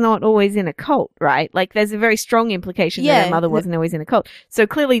mother was not always in a cult, right? Like, there's a very strong implication that her mother wasn't always in a cult. So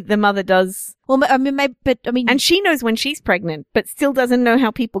clearly the mother does. Well, I mean, and she knows when she's pregnant, but still doesn't know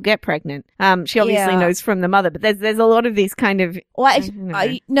how people get pregnant. She obviously knows from the mother, but there's a lot of these kind of. Well,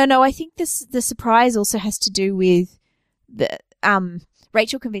 I think the surprise also has to do with the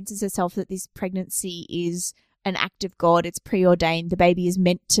Rachel convinces herself that this pregnancy is an act of God. It's preordained. The baby is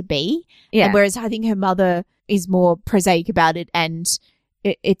meant to be. Yeah. And whereas I think her mother is more prosaic about it, and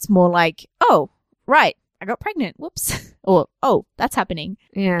it's more like, oh, right, I got pregnant. Whoops. Or, oh, that's happening.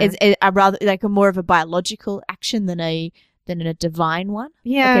 Yeah. It's rather like a more of a biological action than a divine one.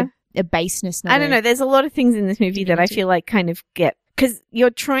 Yeah. Like a baseness. I don't know. There's a lot of things in this movie that I feel like kind of get, because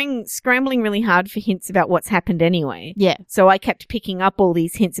you're scrambling really hard for hints about what's happened anyway. Yeah. So I kept picking up all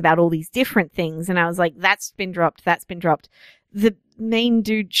these hints about all these different things, and I was like, that's been dropped. The main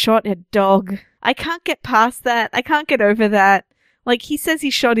dude shot a dog. I can't get past that. I can't get over that. Like, he says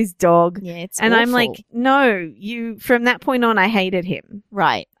he shot his dog. Yeah, it's and awful. I'm like, no, from that point on, I hated him.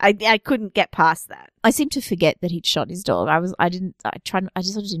 Right. I couldn't get past that. I seem to forget that he'd shot his dog. I just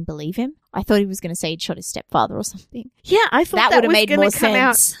sort of didn't believe him. I thought he was going to say he'd shot his stepfather or something. Yeah, I thought that would have was made more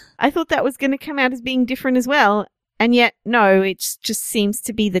sense. I thought that was going to come out as being different as well. And yet, no, it just seems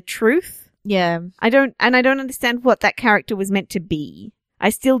to be the truth. Yeah. I don't understand what that character was meant to be. I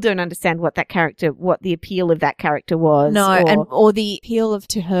still don't understand what the appeal of that character was. No, or the appeal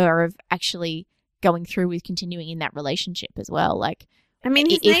to her of actually going through with continuing in that relationship as well. Like, I mean,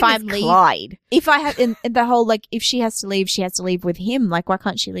 his name is Clyde. If I have in the whole, like, if she has to leave with him. Like, why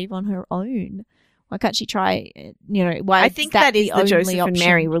can't she leave on her own? Why can't she try, why I think that that is the Joseph option? and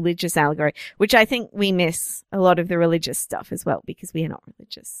Mary religious allegory, which I think we miss a lot of the religious stuff as well because we are not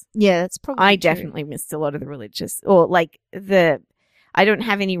religious. Yeah, that's probably I true. definitely missed a lot of the religious, or like I don't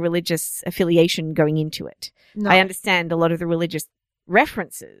have any religious affiliation going into it. No. I understand a lot of the religious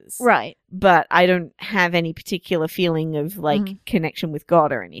references, Right. but I don't have any particular feeling of like connection with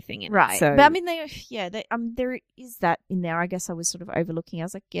God or anything in Right. it. So, But I mean, there is that in there. I guess I was sort of overlooking. I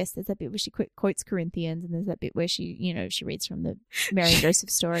was like, yes, there's that bit where she quotes Corinthians, and there's that bit where she reads from the Mary and Joseph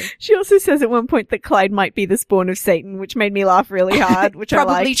story. she also says at one point that Clyde might be the spawn of Satan, which made me laugh really hard, which I liked.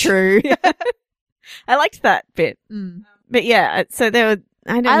 Probably true. I liked that bit. But yeah, so there were,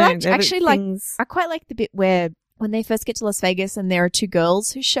 I don't know. I quite like the bit where when they first get to Las Vegas and there are two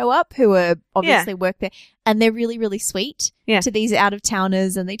girls who show up who are obviously work there, and they're really, really sweet to these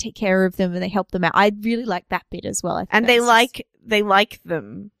out-of-towners, and they take care of them and they help them out. I really like that bit as well. And they like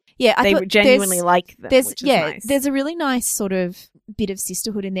them. Yeah, they genuinely like them, which is nice. There's a really nice sort of bit of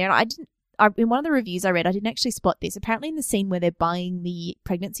sisterhood in there. And in one of the reviews I read, I didn't actually spot this. Apparently in the scene where they're buying the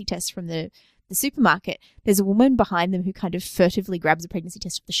pregnancy test from the supermarket, there's a woman behind them who kind of furtively grabs a pregnancy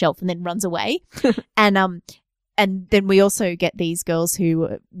test off the shelf and then runs away. And then we also get these girls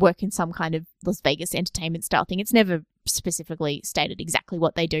who work in some kind of Las Vegas entertainment style thing. It's never specifically stated exactly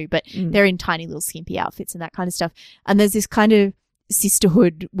what they do, but they're in tiny little skimpy outfits and that kind of stuff. And there's this kind of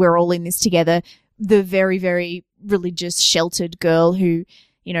sisterhood. We're all in this together. The very, very religious, sheltered girl who,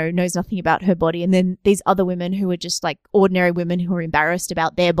 knows nothing about her body. And then these other women who are just like ordinary women who are embarrassed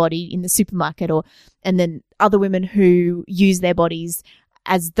about their body in the supermarket, and then other women who use their bodies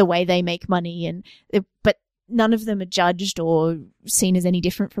as the way they make money. But none of them are judged or seen as any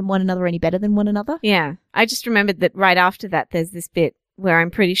different from one another, any better than one another. Yeah. I just remembered that right after that, there's this bit where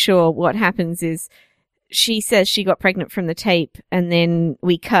I'm pretty sure what happens is she says she got pregnant from the tape, and then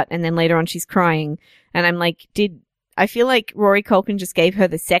we cut, and then later on she's crying. And I'm like, I feel like Rory Culkin just gave her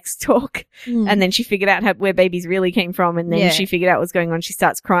the sex talk, and then she figured out where babies really came from, and then she figured out what's going on. She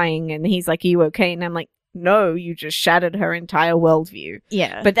starts crying, and he's like, "Are you okay?" And I'm like, no, you just shattered her entire worldview.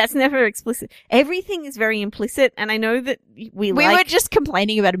 Yeah. But that's never explicit. Everything is very implicit, and I know that we were just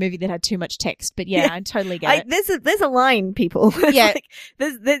complaining about a movie that had too much text, but I totally get it. There's a line, people. Yeah.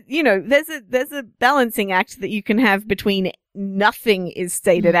 There's a balancing act that you can have between nothing is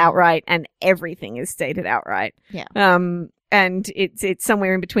stated outright and everything is stated outright. Yeah. And it's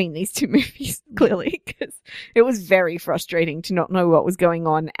somewhere in between these two movies, clearly, because it was very frustrating to not know what was going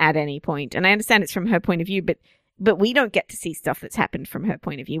on at any point. And I understand it's from her point of view, but we don't get to see stuff that's happened from her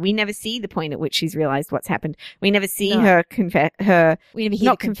point of view. We never see the point at which she's realized what's happened. We never see her we never hear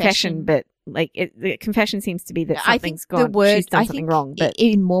not the confession, but like the confession seems to be that something's gone. She's done something wrong. But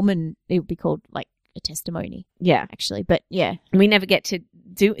in Mormon, it would be called like a testimony. Yeah, actually, but yeah, we never get to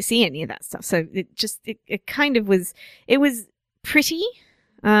see any of that stuff. So it kind of was. It was pretty.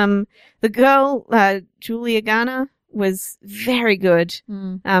 The girl, Julia Garner, was very good.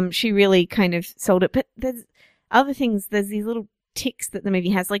 She really kind of sold it. But there's other things. There's these little ticks that the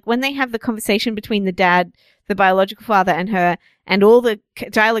movie has, like when they have the conversation between the dad, the biological father, and her, and all the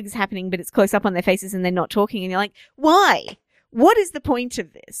dialogue is happening, but it's close up on their faces and they're not talking, and you're like, why? What is the point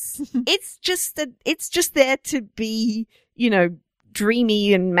of this? It's just there to be,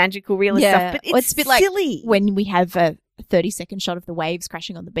 dreamy and magical realist stuff, but it's a bit silly. Like when we have a 30-second shot of the waves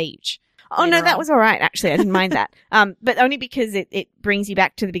crashing on the beach. Oh, no, that was all right, actually. I didn't mind that. But only because it brings you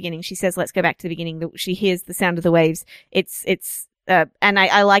back to the beginning. She says, let's go back to the beginning. She hears the sound of the waves. And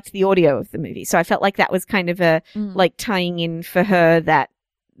I liked the audio of the movie. So I felt like that was kind of like tying in for her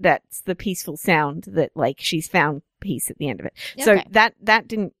that's the peaceful sound that like she's found peace at the end of it. Okay. So that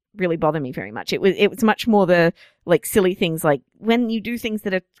didn't really bother me very much. It was much more the like silly things, like when you do things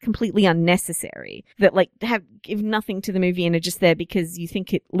that are completely unnecessary, that like give nothing to the movie and are just there because you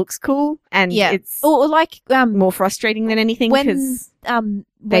think it looks cool, and it's or like more frustrating than anything because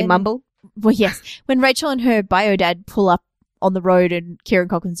they mumble. Well, yes, when Rachel and her bio dad pull up on the road and Kieran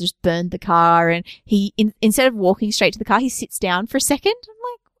Culkin's just burned the car, and he instead of walking straight to the car, he sits down for a second,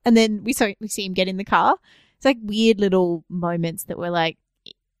 and then we see him get in the car. It's like weird little moments that were like,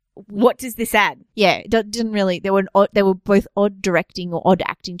 what does this add? Yeah, it didn't really. They were both odd directing or odd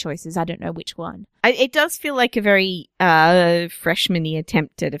acting choices. I don't know which one. It does feel like a very freshman-y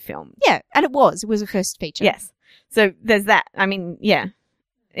attempt at a film. Yeah, and it was a first feature. Yes. So there's that. I mean, yeah,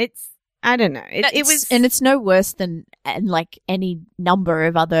 I don't know. It was, and it's no worse than like any number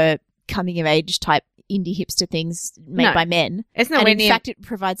of other coming of age type indie hipster things made No. by men. It's And nowhere in near. fact, it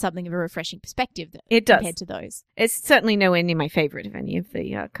provides something of a refreshing perspective It does. compared to those. It's certainly nowhere near my favorite of any of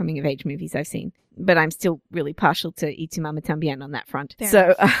the coming of age movies I've seen. But I'm still really partial to Y Tu Mama Tambien on that front.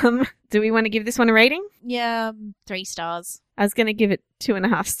 Fair So, do we want to give this one a rating? Yeah, 3 stars. I was going to give it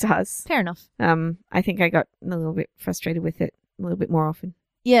 2.5 stars. Fair enough. I think I got a little bit frustrated with it a little bit more often.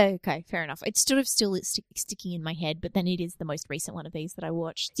 Yeah, okay, fair enough. It's sort of still sticking in my head, but then it is the most recent one of these that I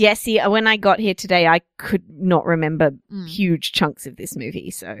watched. Yeah, see, when I got here today, I could not remember Mm. huge chunks of this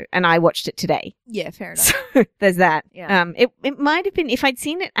movie. So, and I watched it today. Yeah, fair enough. So there's that. Yeah. It might have been, if I'd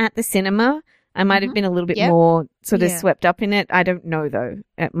seen it at the cinema, I might have Mhm. been a little bit Yep. more sort of Yeah. swept up in it. I don't know though.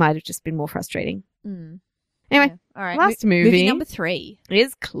 It might have just been more frustrating. Mm. Anyway, Yeah. All right. last movie movie number 3.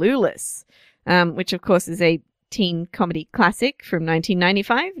 is Clueless, which of course is a teen comedy classic from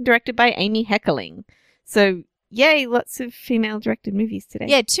 1995, directed by Amy Heckerling. So, yay, lots of female-directed movies today.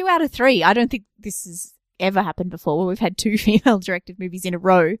 Yeah, 2 out of 3. I don't think this has ever happened before where we've had 2 female-directed movies in a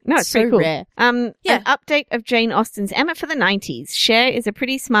row. No, it's so pretty cool. rare. Yeah. An update of Jane Austen's Emma for the 90s. Cher is a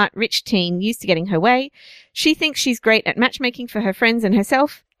pretty smart, rich teen used to getting her way. She thinks she's great at matchmaking for her friends and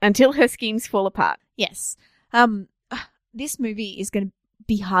herself until her schemes fall apart. Yes. This movie is going to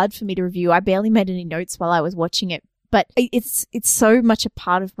be hard for me to review. I barely made any notes while I was watching it, but it's so much a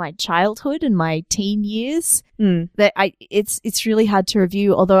part of my childhood and my teen years that it's really hard to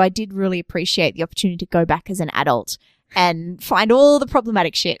review, although I did really appreciate the opportunity to go back as an adult and find all the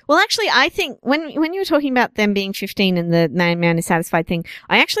problematic shit. Well, actually, I think when you were talking about them being 15 and the man is satisfied thing,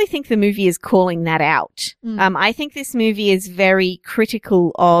 I actually think the movie is calling that out. I think this movie is very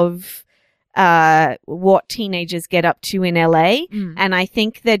critical of what teenagers get up to in LA. And I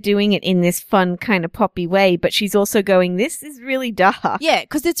think they're doing it in this fun kind of poppy way, but she's also going, this is really dark. Yeah,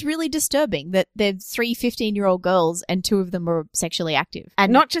 because it's really disturbing that there's 3 15-year-old girls and 2 of them are sexually active.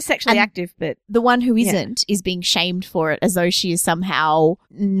 And not just sexually and active, but the one who isn't is being shamed for it as though she is somehow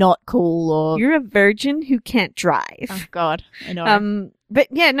not cool or... you're a virgin who can't drive. Oh, God. I know. But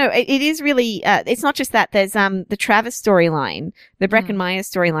yeah, no, it is really, it's not just that. There's, the Travis storyline, the Breckin Meyer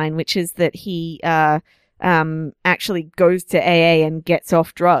storyline, which is that he, actually goes to AA and gets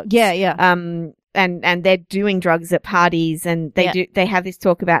off drugs. Yeah. And they're doing drugs at parties and they have this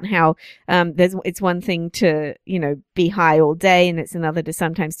talk about how, it's one thing to, be high all day and it's another to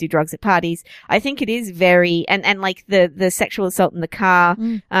sometimes do drugs at parties. I think it is very, and like the sexual assault in the car,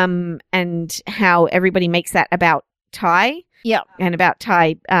 and how everybody makes that about Ty. Yeah. And about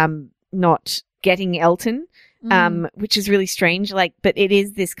Ty, not getting Elton, which is really strange. Like, but it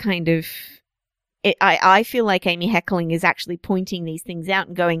is this kind of, I feel like Amy Heckerling is actually pointing these things out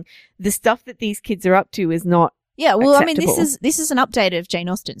and going, the stuff that these kids are up to is not Yeah, well, acceptable. I mean, this is an update of Jane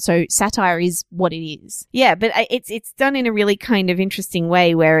Austen, so satire is what it is. Yeah, but it's done in a really kind of interesting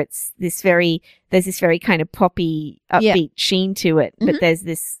way where there's this very kind of poppy, upbeat sheen to it, but there's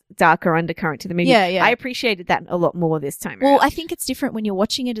this darker undercurrent to the movie. Yeah. I appreciated that a lot more this time Well, around. I think it's different when you're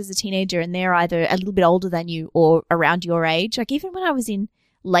watching it as a teenager and they're either a little bit older than you or around your age. Like, even when I was in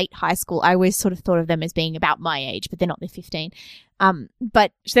late high school, I always sort of thought of them as being about my age, but they're not, they're 15.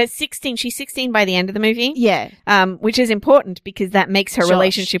 But She's 16. She's 16 by the end of the movie. yeah. Which is important because that makes her Josh.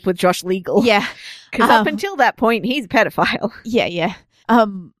 relationship with Josh legal. Yeah. Because up until that point, he's a pedophile. Yeah.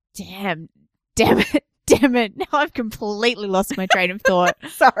 Damn it. Now I've completely lost my train of thought.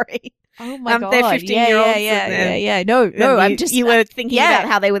 Sorry. Oh my God. They're 15-year-olds. Yeah. No, You were thinking about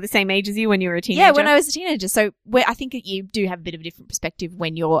how they were the same age as you when you were a teenager. Yeah, when I was a teenager. So I think that you do have a bit of a different perspective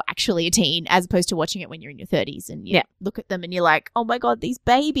when you're actually a teen as opposed to watching it when you're in your 30s and you look at them and you're like, oh my God, these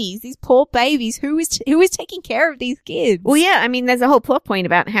babies, these poor babies, who is taking care of these kids? Well, yeah, I mean, there's a whole plot point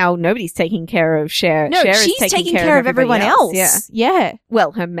about how nobody's taking care of Cher. No, Cher is she's taking care of everybody everyone else. Yeah.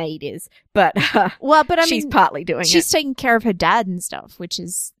 Well, her maid is, but Well, but I she's mean, partly doing she's it. taking care of her dad and stuff, which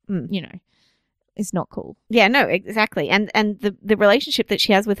is, is not cool. Yeah, no, exactly. And the relationship that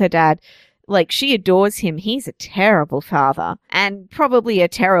she has with her dad, like, she adores him. He's a terrible father and probably a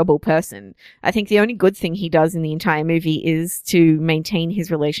terrible person. I think the only good thing he does in the entire movie is to maintain his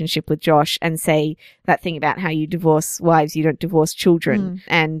relationship with Josh and say that thing about how you divorce wives, you don't divorce children.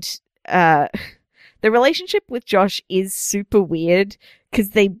 And the relationship with Josh is super weird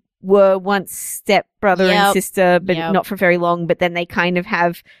because they were once stepbrother and sister, but not for very long. But then they kind of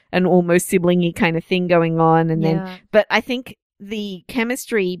have an almost siblingy kind of thing going on. And then, but I think the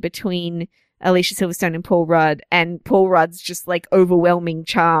chemistry between Alicia Silverstone and Paul Rudd's just like overwhelming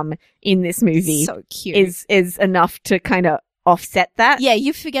charm in this movie So cute. is enough to kind of offset that. Yeah,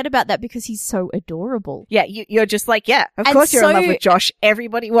 you forget about that because he's so adorable. Yeah, you're just like, yeah, of And course you're in so- love with Josh.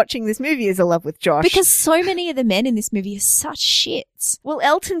 Everybody watching this movie is in love with Josh. Because so many of the men in this movie are such shits. well,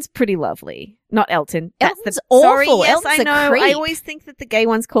 Elton's pretty lovely. Not Elton. Elton's awful. Sorry, yes, Elton's I a know. creep. I always think that the gay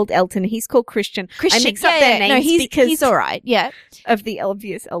one's called Elton. He's called Christian. Christian, I mix up their names no, because he's all right. Yeah, of the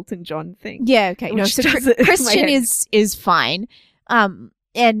obvious Elton John thing. yeah, okay. No, Which so does it in my Christian head. is fine.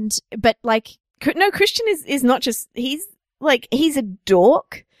 But like, No, Christian is not just, he's a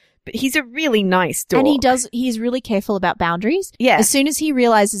dork, but he's a really nice dork. and he's really careful about boundaries. Yeah. As soon as he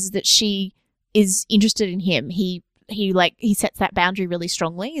realizes that she is interested in him, he sets that boundary really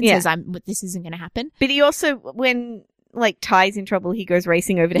strongly and Yeah. says, this isn't going to happen. But he also, when like Ty's in trouble, he goes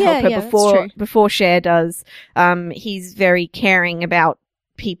racing over to Yeah, help her yeah, that's true. before Cher does. He's very caring about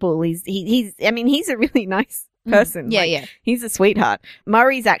people. He's a really nice person. Yeah, Like, yeah. He's a sweetheart.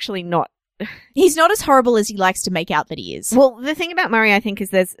 Murray's actually not. He's not as horrible as he likes to make out that he is. Well, the thing about Murray, I think,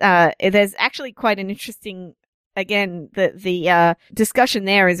 is there's actually quite an interesting. Again, the discussion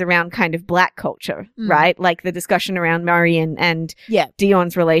there is around kind of black culture, Mm. right? Like the discussion around Murray and Yeah.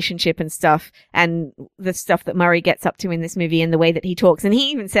 Dion's relationship and stuff, and the stuff that Murray gets up to in this movie and the way that he talks. And he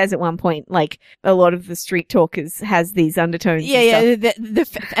even says at one point, like, a lot of the street talk has these undertones. Yeah, and stuff.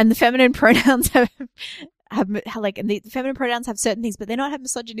 yeah. And the feminine pronouns have like, and the feminine pronouns have certain things, but they don't have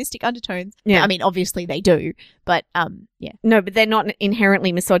misogynistic undertones. Yeah. I mean, obviously they do, but yeah, No, but they're not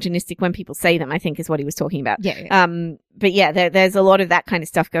inherently misogynistic when people say them, I think is what he was talking about. yeah. But yeah, there's a lot of that kind of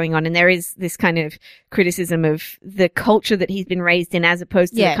stuff going on, and there is this kind of criticism of the culture that he's been raised in as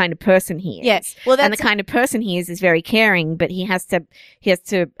opposed to Yeah. the kind of person he is. Yes. Well, And the that's kind of person he is very caring, but he has to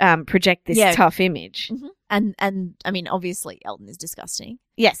project this Yeah. tough image. Mhm. and I mean, obviously Elton is disgusting.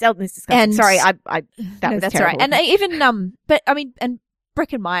 Yes, Elton is disgusting. And- Sorry, that No, was that's terrible. right. And even but I mean, and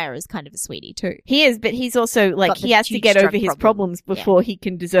Breckenmeyer is kind of a sweetie too. He is, but he's also like Got the he has to huge get over drug his problem. problems before he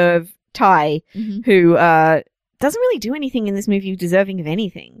can deserve Ty, Mm-hmm. who doesn't really do anything in this movie deserving of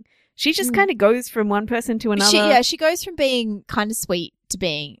anything. She just Mm. kind of goes from one person to another. She goes from being kind of sweet to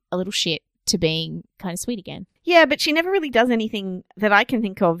being a little shit to being kind of sweet again. Yeah, but she never really does anything that I can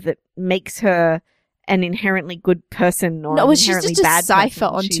think of that makes her an inherently good person or No, an well, she's inherently just a bad cipher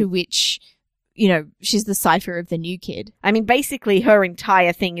person. onto which, you know, she's the cipher of the new kid. I mean, basically, her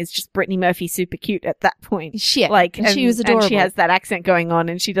entire thing is just Brittany Murphy super cute at that point. Shit. Like, and she was adorable. And she has that accent going on,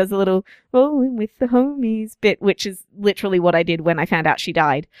 and she does a little rolling with the homies bit, which is literally what I did when I found out she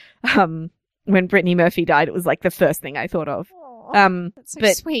died. When Brittany Murphy died, it was like the first thing I thought of. Aw, that's so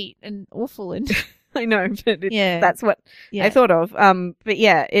but- sweet and awful and I know, but Yeah. that's what yeah. I thought of. But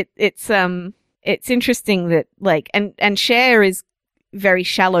yeah, it's interesting that like, and Cher is very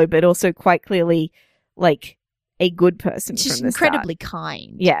shallow, but also quite clearly like a good person She's from the start. incredibly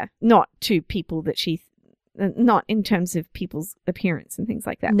kind. Yeah, not to people that not in terms of people's appearance and things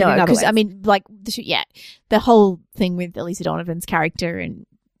like that. but No, in other because I ways. mean, like, the whole thing with Elisa Donovan's character, and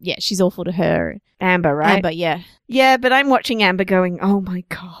yeah, she's awful to her. Amber, right? Amber, yeah, Yeah, but I'm watching Amber going, oh my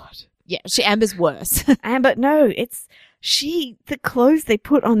god, yeah, Amber's worse. Amber. No, it's the clothes they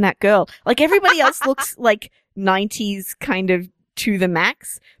put on that girl. Like everybody else looks like 90s kind of to the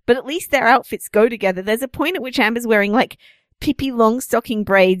max, but at least their outfits go together. There's a point at which Amber's wearing like Pippi Longstocking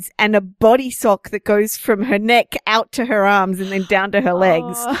braids and a body sock that goes from her neck out to her arms and then down to her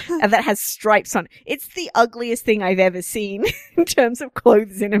legs. Oh. And that has stripes on. It's the ugliest thing I've ever seen in terms of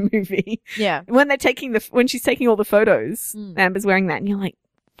clothes in a movie. Yeah, When she's taking all the photos, Mm. Amber's wearing that and you're like,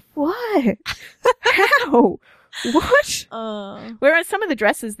 what? How? What? Whereas some of the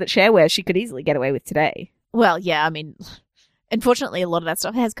dresses that Cher wears, she could easily get away with today. well, yeah, I mean, unfortunately, a lot of that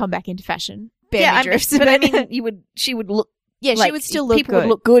stuff has come back into fashion. Yeah, Drifts, but I mean, she would look. yeah, she like, would still look people good. would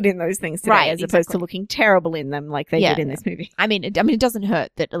look good in those things today, Right, as opposed to exactly. looking terrible in them like they Yeah, did in yeah. this movie. I mean, it doesn't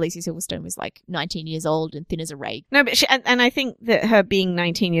hurt that Alicia Silverstone was like 19 years old and thin as a rake. No, but and I think that her being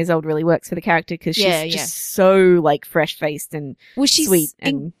 19 years old really works for the character because she's Yeah, just so like fresh faced and Well, she's sweet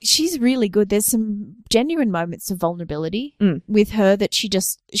and she's really good. There's some genuine moments of vulnerability Mm. with her that she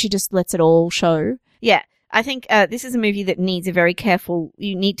just lets it all show. yeah. I think this is a movie that needs a very careful.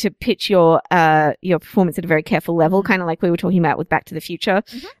 You need to pitch your performance at a very careful level, kind of like we were talking about with Back to the Future,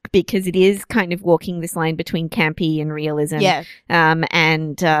 because it is kind of walking this line between campy and realism. Yeah,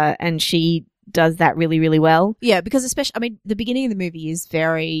 and she does that really, really well. yeah. Because especially, I mean, the beginning of the movie is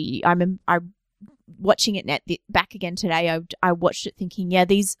very. I watching it back again today. I watched it thinking, yeah,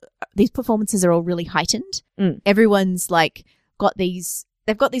 these performances are all really heightened. Mm. Everyone's like got these.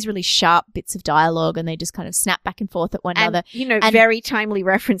 They've got these really sharp bits of dialogue, and they just kind of snap back and forth at one another. And, very timely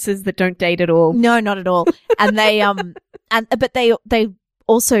references that don't date at all. No, not at all. And they but they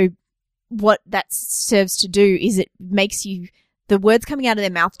also what that serves to do is it makes you, the words coming out of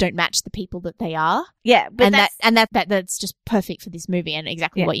their mouth don't match the people that they are. Yeah, but that's just perfect for this movie and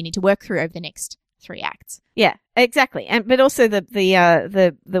exactly what you need to work through over the next 3 acts. Yeah, exactly. But also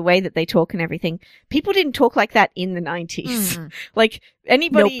the way that they talk and everything. People didn't talk like that in the 90s. Like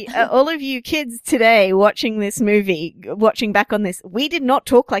anybody, all of you kids today watching this movie, watching back on this, we did not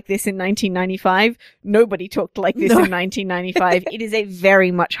talk like this in 1995. Nobody talked like this in 1995. It is a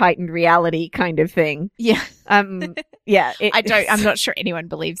very much heightened reality kind of thing. Yeah. Yeah. I'm not sure anyone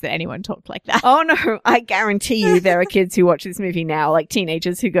believes that anyone talked like that. Oh no, I guarantee you there are kids who watch this movie now, like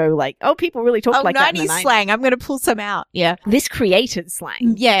teenagers who go like, oh, people really talk like that in the 90s. Slang. I'm going to pull some out. Yeah. This created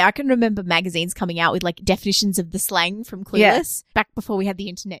slang. Yeah, I can remember magazines coming out with like definitions of the slang from Clueless back before we had the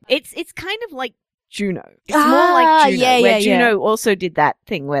internet. It's kind of like Juno. It's more like Juno, where Juno also did that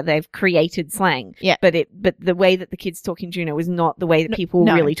thing where they've created slang. Yeah. But the way that the kids talk in Juno was not the way that people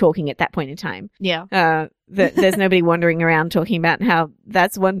were really talking at that point in time. Yeah. There's nobody wandering around talking about how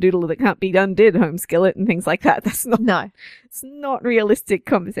that's one doodle that can't be undid, home skillet, and things like that. That's not. It's not realistic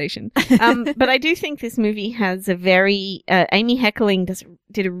conversation. But I do think this movie has a very Amy Heckerling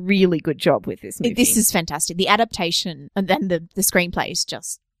did a really good job with this movie. This is fantastic. The adaptation and then the screenplay is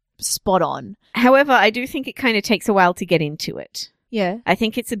just spot on. However, I do think it kind of takes a while to get into it. Yeah. I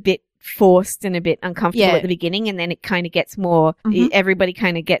think it's a bit forced and a bit uncomfortable at the beginning, and then it kind of gets more, everybody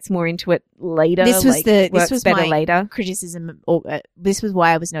kind of gets more into it later. This was better my later. criticism, or this was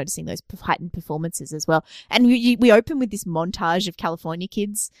why I was noticing those heightened performances as well. And we open with this montage of California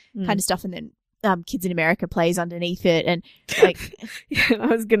kids kind of stuff, and then Kids in America plays underneath it, and like I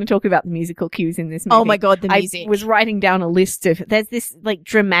was going to talk about the musical cues in this movie. Oh my god, the music! I was writing down a list of. There's this like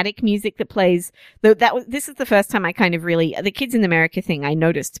dramatic music that plays. This is the first time I kind of really the Kids in America thing I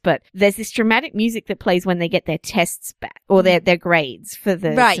noticed, but there's this dramatic music that plays when they get their tests back or their grades for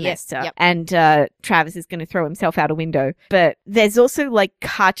the semester, yep. And Travis is going to throw himself out a window. But there's also like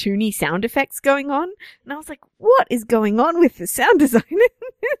cartoony sound effects going on, and I was like, what is going on with the sound design in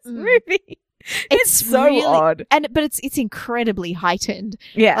this movie? It's so really odd. But it's incredibly heightened.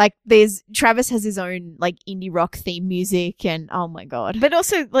 Yeah. Like Travis has his own like indie rock theme music, and oh my god. But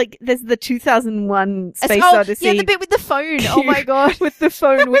also like there's the 200001 Space Odyssey. Yeah, the bit with the phone. Oh my god. With the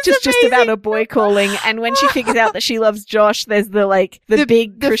phone, which is just about a boy calling, and when she figures out that she loves Josh, there's the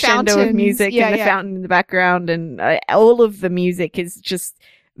big crescendo of music and the fountain in the background, and all of the music is just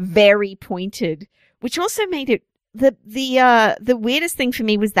very pointed, which also made it the weirdest thing for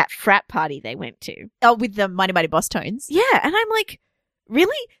me was that frat party they went to. Oh, with the Mighty Mighty Boss Tones. Yeah, and I'm like,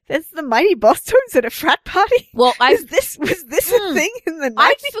 really? There's the Mighty Boss Tones at a frat party? Well, was this a thing in the 90s?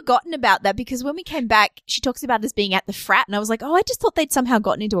 I'd forgotten about that because when we came back, she talks about us being at the frat, and I was like, oh, I just thought they'd somehow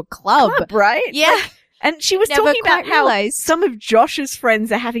gotten into a club. Right? Yeah. And she was talking about how some of Josh's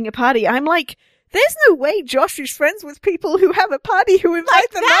friends are having a party. I'm like, there's no way Josh is friends with people who have a party who invite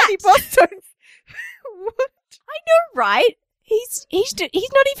like the Mighty Boss Tones. What? I know, right? He's not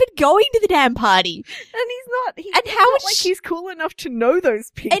even going to the damn party, and he's cool enough to know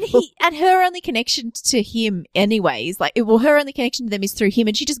those people. And her only connection to him, anyways, her only connection to them is through him,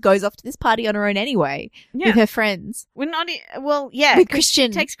 and she just goes off to this party on her own anyway with her friends. With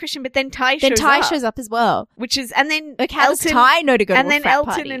Christian, takes Christian, but then Ty shows up as well, and then how does Ty know to go to a frat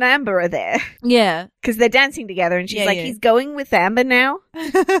Elton party? and Amber are there. Yeah, because they're dancing together, and she's he's going with Amber now,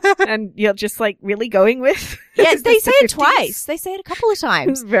 and you're just like, really going with? Yeah, they say it twice. They say it a couple of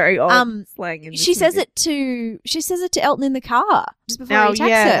times. It's very odd slang in this she says movie. She says it to Elton in the car just before he attacks her.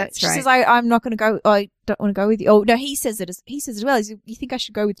 That's she right. says, I'm not going to go. I don't want to go with you. Oh no, he says it as well. You think I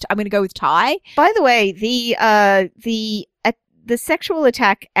should go with? I'm going to go with Ty. By the way, the sexual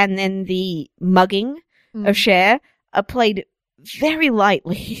attack and then the mugging of Cher are played very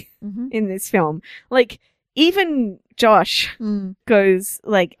lightly in this film. Like, even Josh goes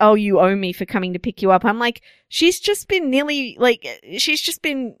like, oh, you owe me for coming to pick you up. I'm like, she's just been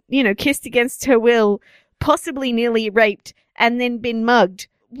kissed against her will, possibly nearly raped, and then been mugged.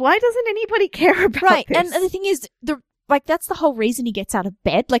 Why doesn't anybody care about this? And the thing is, that's the whole reason he gets out of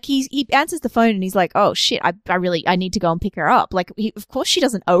bed. Like, he answers the phone and he's like, oh shit, I need to go and pick her up. Like, of course she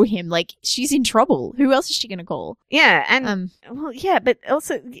doesn't owe him. Like, she's in trouble. Who else is she going to call? Yeah. And, but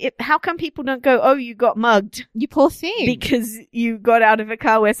also, how come people don't go, oh, you got mugged? You poor thing. Because you got out of a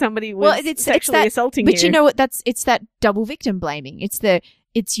car where somebody was sexually assaulting you. But you know what? It's that double victim blaming.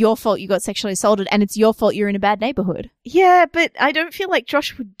 It's your fault you got sexually assaulted, and it's your fault you're in a bad neighborhood. Yeah, but I don't feel like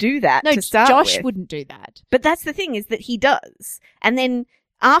Josh would do that to start with. No, Josh wouldn't do that. But that's the thing, is that he does. And then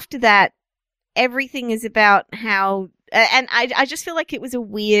after that, everything is about how... and I just feel like it's a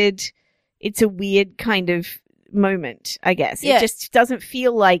weird kind of moment, I guess. Yeah. It just doesn't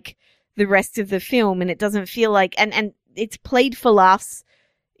feel like the rest of the film, and it doesn't feel like, and it's played for laughs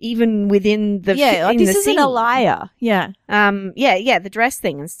even within the like, in this the isn't scene. a liar. Yeah. The dress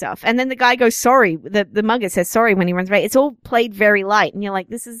thing and stuff. And then the guy goes sorry. The mugger says sorry when he runs away. It's all played very light, and you're like,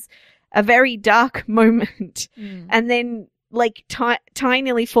 this is a very dark moment. And then like Ty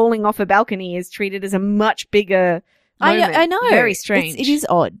nearly falling off a balcony is treated as a much bigger moment. I know. Very strange. It is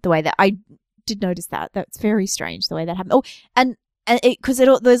odd the way that I did notice that. That's very strange the way that happened. Oh, and because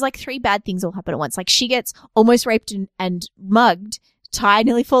there's like three bad things all happen at once. Like she gets almost raped and mugged. Ty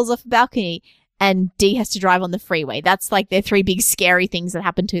nearly falls off a balcony, and Dee has to drive on the freeway. That's like their three big scary things that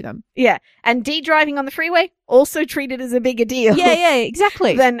happen to them. Yeah. And Dee driving on the freeway, also treated as a bigger deal. Yeah,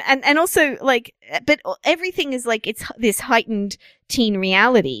 exactly. Then and also like, but everything is like, it's this heightened teen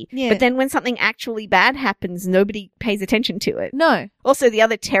reality. Yeah. But then when something actually bad happens, nobody pays attention to it. No. Also, the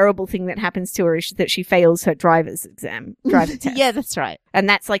other terrible thing that happens to her is that she fails her driver's test. Yeah, that's right. And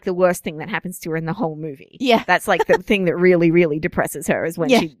that's like the worst thing that happens to her in the whole movie. Yeah. That's like the thing that really, really depresses her is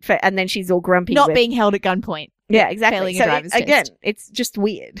when and then she's all grumpy. Not being held at gunpoint. Yeah, exactly. Failing a So driver's again, test. it's just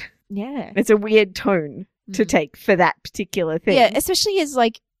weird. Yeah. It's a weird tone to take for that particular thing. Yeah, especially as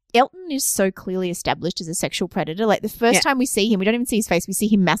like Elton is so clearly established as a sexual predator. Like the first time we see him, we don't even see his face. We see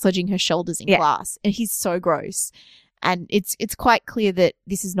him massaging her shoulders in class, and he's so gross. And it's quite clear that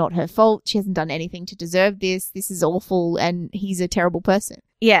this is not her fault. She hasn't done anything to deserve this. This is awful, and he's a terrible person.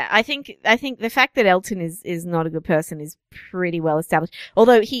 Yeah, I think the fact that Elton is not a good person is pretty well established.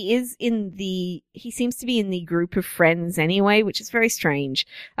 Although he seems to be in the group of friends anyway, which is very strange.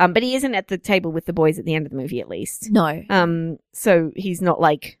 But he isn't at the table with the boys at the end of the movie, at least. No. So he's not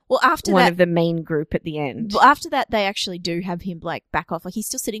like after one that, of the main group at the end. Well, after that, they actually do have him like back off. Like he's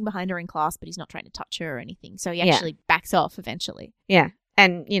still sitting behind her in class, but he's not trying to touch her or anything. So he actually backs off eventually. Yeah.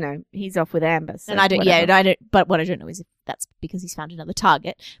 And, he's off with Amber. So and I don't, whatever. but what I don't know is if that's because he's found another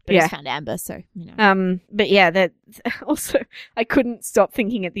target, but he's found Amber, so, But yeah, that also, I couldn't stop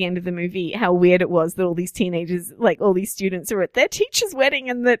thinking at the end of the movie how weird it was that all these teenagers, like all these students are at their teacher's wedding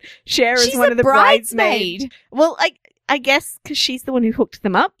and that Cher is one of the bridesmaids. Well, I guess because she's the one who hooked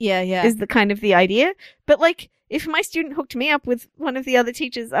them up. Yeah. Is the kind of the idea. But like, if my student hooked me up with one of the other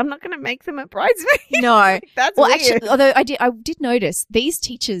teachers, I'm not going to make them a bridesmaid. No. That's well, weird. actually, although I did notice these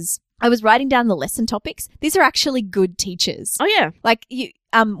teachers, I was writing down the lesson topics. These are actually good teachers. Oh yeah. Like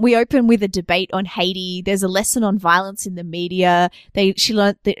we open with a debate on Haiti. There's a lesson on violence in the media. She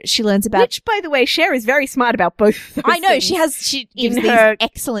learns about, which, by the way, Cher is very smart about both of those I know things. she gives these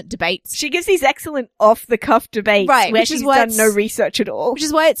excellent debates. She gives these excellent off the cuff debates, right? Where she's done no research at all. Which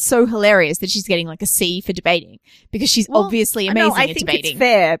is why it's so hilarious that she's getting like a C for debating, because she's obviously amazing at debating. I think it's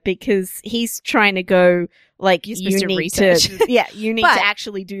fair because he's trying to go. Like, you need to research. You need to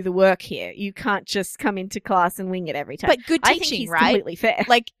actually do the work here. You can't just come into class and wing it every time. But good teaching, I think he's right? completely fair.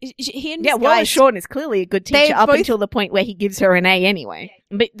 Like, he and Wallace Shawn is clearly a good teacher up until the point where he gives her an A anyway.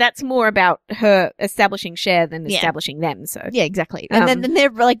 But that's more about her establishing Cher than establishing them. So yeah, exactly. And then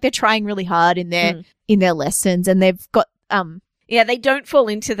they're trying really hard in their lessons, and they've got Yeah, they don't fall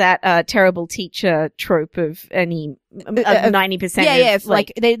into that terrible teacher trope of 90%. Yeah, of,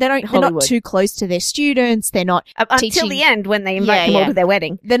 like they're not too close to their students. They're not until the end when they invite them all to their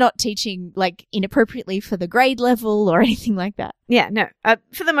wedding. They're not teaching like inappropriately for the grade level or anything like that. Yeah, no.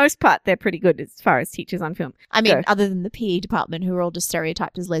 For the most part, they're pretty good as far as teachers on film. I mean, other than the PE department, who are all just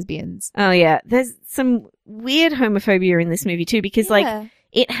stereotyped as lesbians. Oh yeah, there's some weird homophobia in this movie too, because like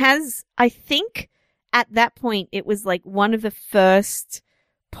it has, I think. At that point, it was like one of the first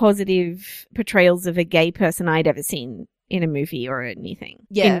positive portrayals of a gay person I'd ever seen in a movie or anything.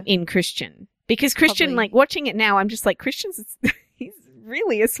 Yeah. In Christian. Because Christian, like watching it now, I'm just like, Christian's, he's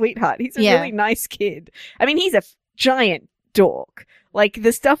really a sweetheart. He's a really nice kid. I mean, he's a giant dork. Like,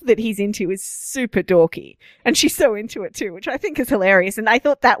 the stuff that he's into is super dorky. And she's so into it too, which I think is hilarious. And I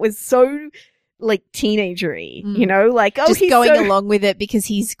thought that was so like teenagery, like, just he's going along with it because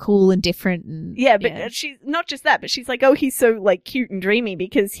he's cool and different. And, but she's not just that, but she's like, he's so like cute and dreamy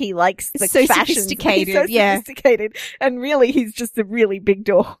because he likes the so fashion. Sophisticated, he's so sophisticated, and really he's just a really big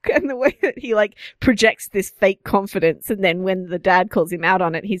dork. And the way that he like projects this fake confidence, and then when the dad calls him out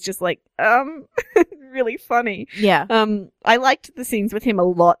on it, he's just like, really funny. Yeah. I liked the scenes with him a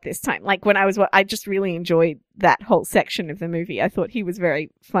lot this time. Like when I just really enjoyed that whole section of the movie. I thought he was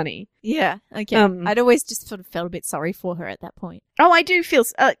very funny. Yeah. Okay. I'd always just sort of felt a bit sorry for her at that point. Oh, I do feel,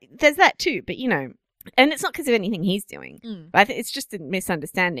 there's that too, but and it's not because of anything he's doing. I think it's just a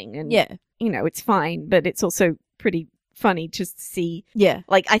misunderstanding, and it's fine, but it's also pretty funny just to see. Yeah.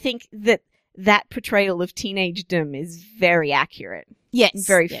 Like, I think that portrayal of teenagedom is very accurate. Yes.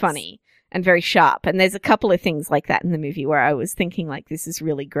 Very funny. and very sharp. And there's a couple of things like that in the movie where I was thinking like, this is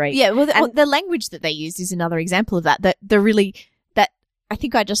really great. Yeah, well, the language that they used is another example of that. That I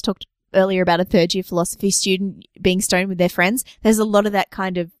think I just talked earlier about a third year philosophy student being stoned with their friends. There's a lot of that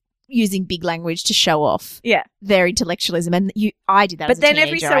kind of using big language to show off their intellectualism, and I did that as a teenager,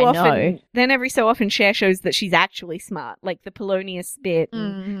 every so often Cher shows that she's actually smart, like the Polonius bit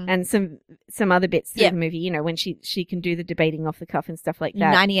and some other bits through the movie, you know, when she can do the debating off the cuff and stuff like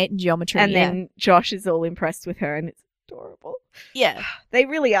that. 98 in geometry. And then Josh is all impressed with her, and it's adorable. Yeah. They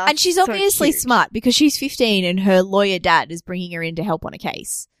really are. And she's so obviously cute. smart because she's 15 and her lawyer dad is bringing her in to help on a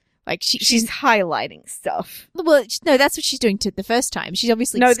case. Like she's highlighting stuff. Well, no, that's what she's doing the first time. She's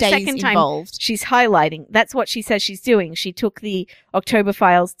obviously the stays second time involved. She's highlighting. That's what she says she's doing. She took the October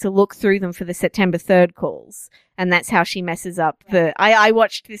files to look through them for the September 3rd calls, and that's how she messes up the. I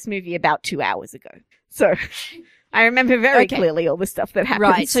watched this movie about 2 hours ago, so I remember very clearly all the stuff that happens.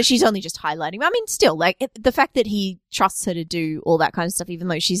 Right, so she's only just highlighting. I mean, still, like the fact that he trusts her to do all that kind of stuff, even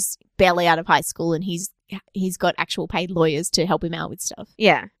though she's barely out of high school and he's got actual paid lawyers to help him out with stuff.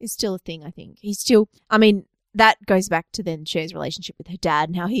 Yeah. It's still a thing, I think. I mean, that goes back to then Cher's relationship with her dad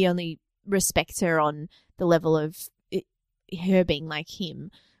and how he only respects her on the level of her being like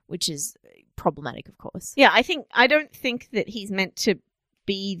him, which is problematic, of course. Yeah, I don't think that he's meant to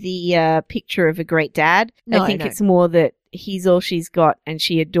be the picture of a great dad. No, I think it's more that he's all she's got and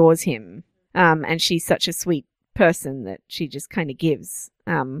she adores him. And she's such a sweet person that she just kind of gives,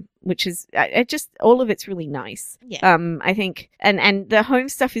 which is all of it's really nice. Yeah. I think, and the home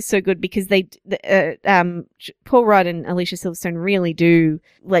stuff is so good because Paul Rudd and Alicia Silverstone really do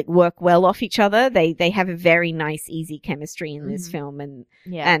like work well off each other. They have a very nice, easy chemistry in this film, and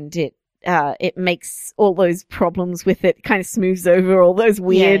it makes all those problems with it kind of smooths over all those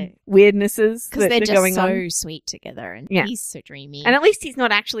weirdnesses because they're just going so on. sweet together, and he's so dreamy. And at least he's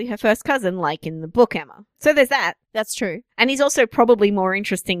not actually her first cousin, like in the book Emma. So there's that. That's true. And he's also probably more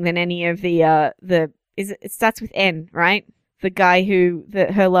interesting than any of it starts with N, right? The guy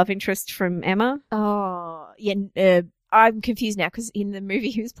her love interest from Emma. Oh, yeah. I'm confused now because in the movie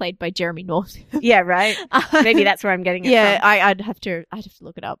he was played by Jeremy North. Yeah, right. Maybe that's where I'm getting it from. I'd have to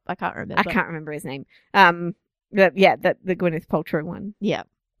look it up. I can't remember. I can't remember his name. The Gwyneth Paltrow one. Yeah.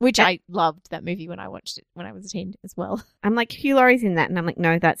 Which I loved that movie when I watched it when I was a teen as well. I'm like, Hugh Laurie's in that, and I'm like,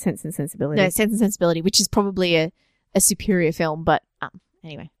 no, that's Sense and Sensibility. No, Sense and Sensibility, which is probably a superior film, but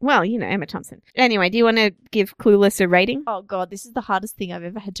anyway. Well, you know, Emma Thompson. Anyway, do you want to give Clueless a rating? Oh, God, this is the hardest thing I've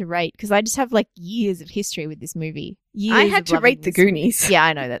ever had to rate because I just have like years of history with this movie. I had to rate The Goonies. Yeah,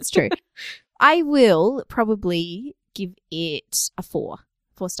 I know, that's true. I will probably give it a 4.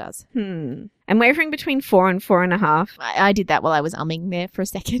 4 stars. I'm wavering between 4 and 4.5. I did that while I was umming there for a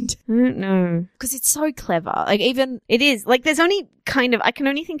second. I don't know. Because it's so clever. Like, even... It is. Like, there's only I can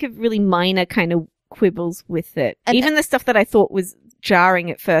only think of really minor kind of quibbles with it. Even the stuff that I thought was jarring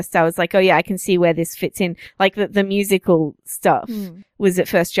at first, I was like, oh yeah, I can see where this fits in. Like the musical stuff was at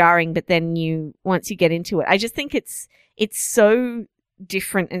first jarring, but then once you get into it, I just think it's so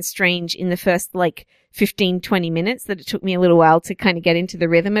different and strange in the first like 15-20 minutes that it took me a little while to kind of get into the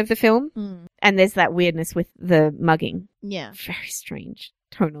rhythm of the film. And there's that weirdness with the mugging. Yeah. Very strange,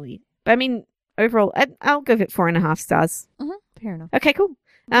 tonally. But I mean, overall, I'll give it 4.5 stars. Fair enough. Okay, cool.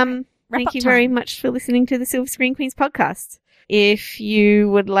 Thank you very much for listening to the Silver Screen Queens podcast. If you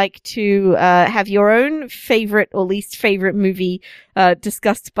would like to have your own favorite or least favorite movie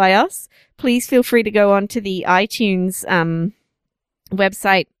discussed by us, please feel free to go onto the iTunes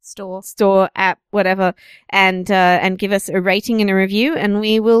website, store, app, whatever, and give us a rating and a review, and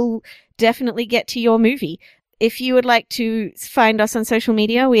we will definitely get to your movie. If you would like to find us on social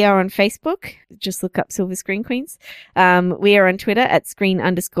media, we are on Facebook. Just look up Silver Screen Queens. We are on Twitter at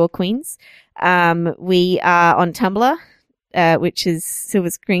 @screen_queens. We are on Tumblr, which is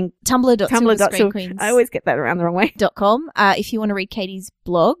silverscreen. Tumblr.silverscreenqueens. I always get that around the wrong way. .com. If you want to read Katie's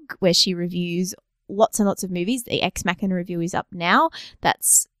blog, where she reviews lots and lots of movies, the Ex Machina review is up now.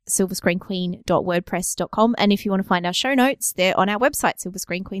 That's silverscreenqueen.wordpress.com. And if you want to find our show notes, they're on our website,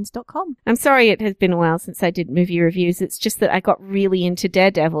 silverscreenqueens.com. I'm sorry it has been a while since I did movie reviews. It's just that I got really into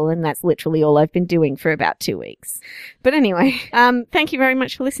Daredevil, and that's literally all I've been doing for about 2 weeks. But anyway, thank you very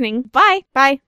much for listening. Bye. Bye.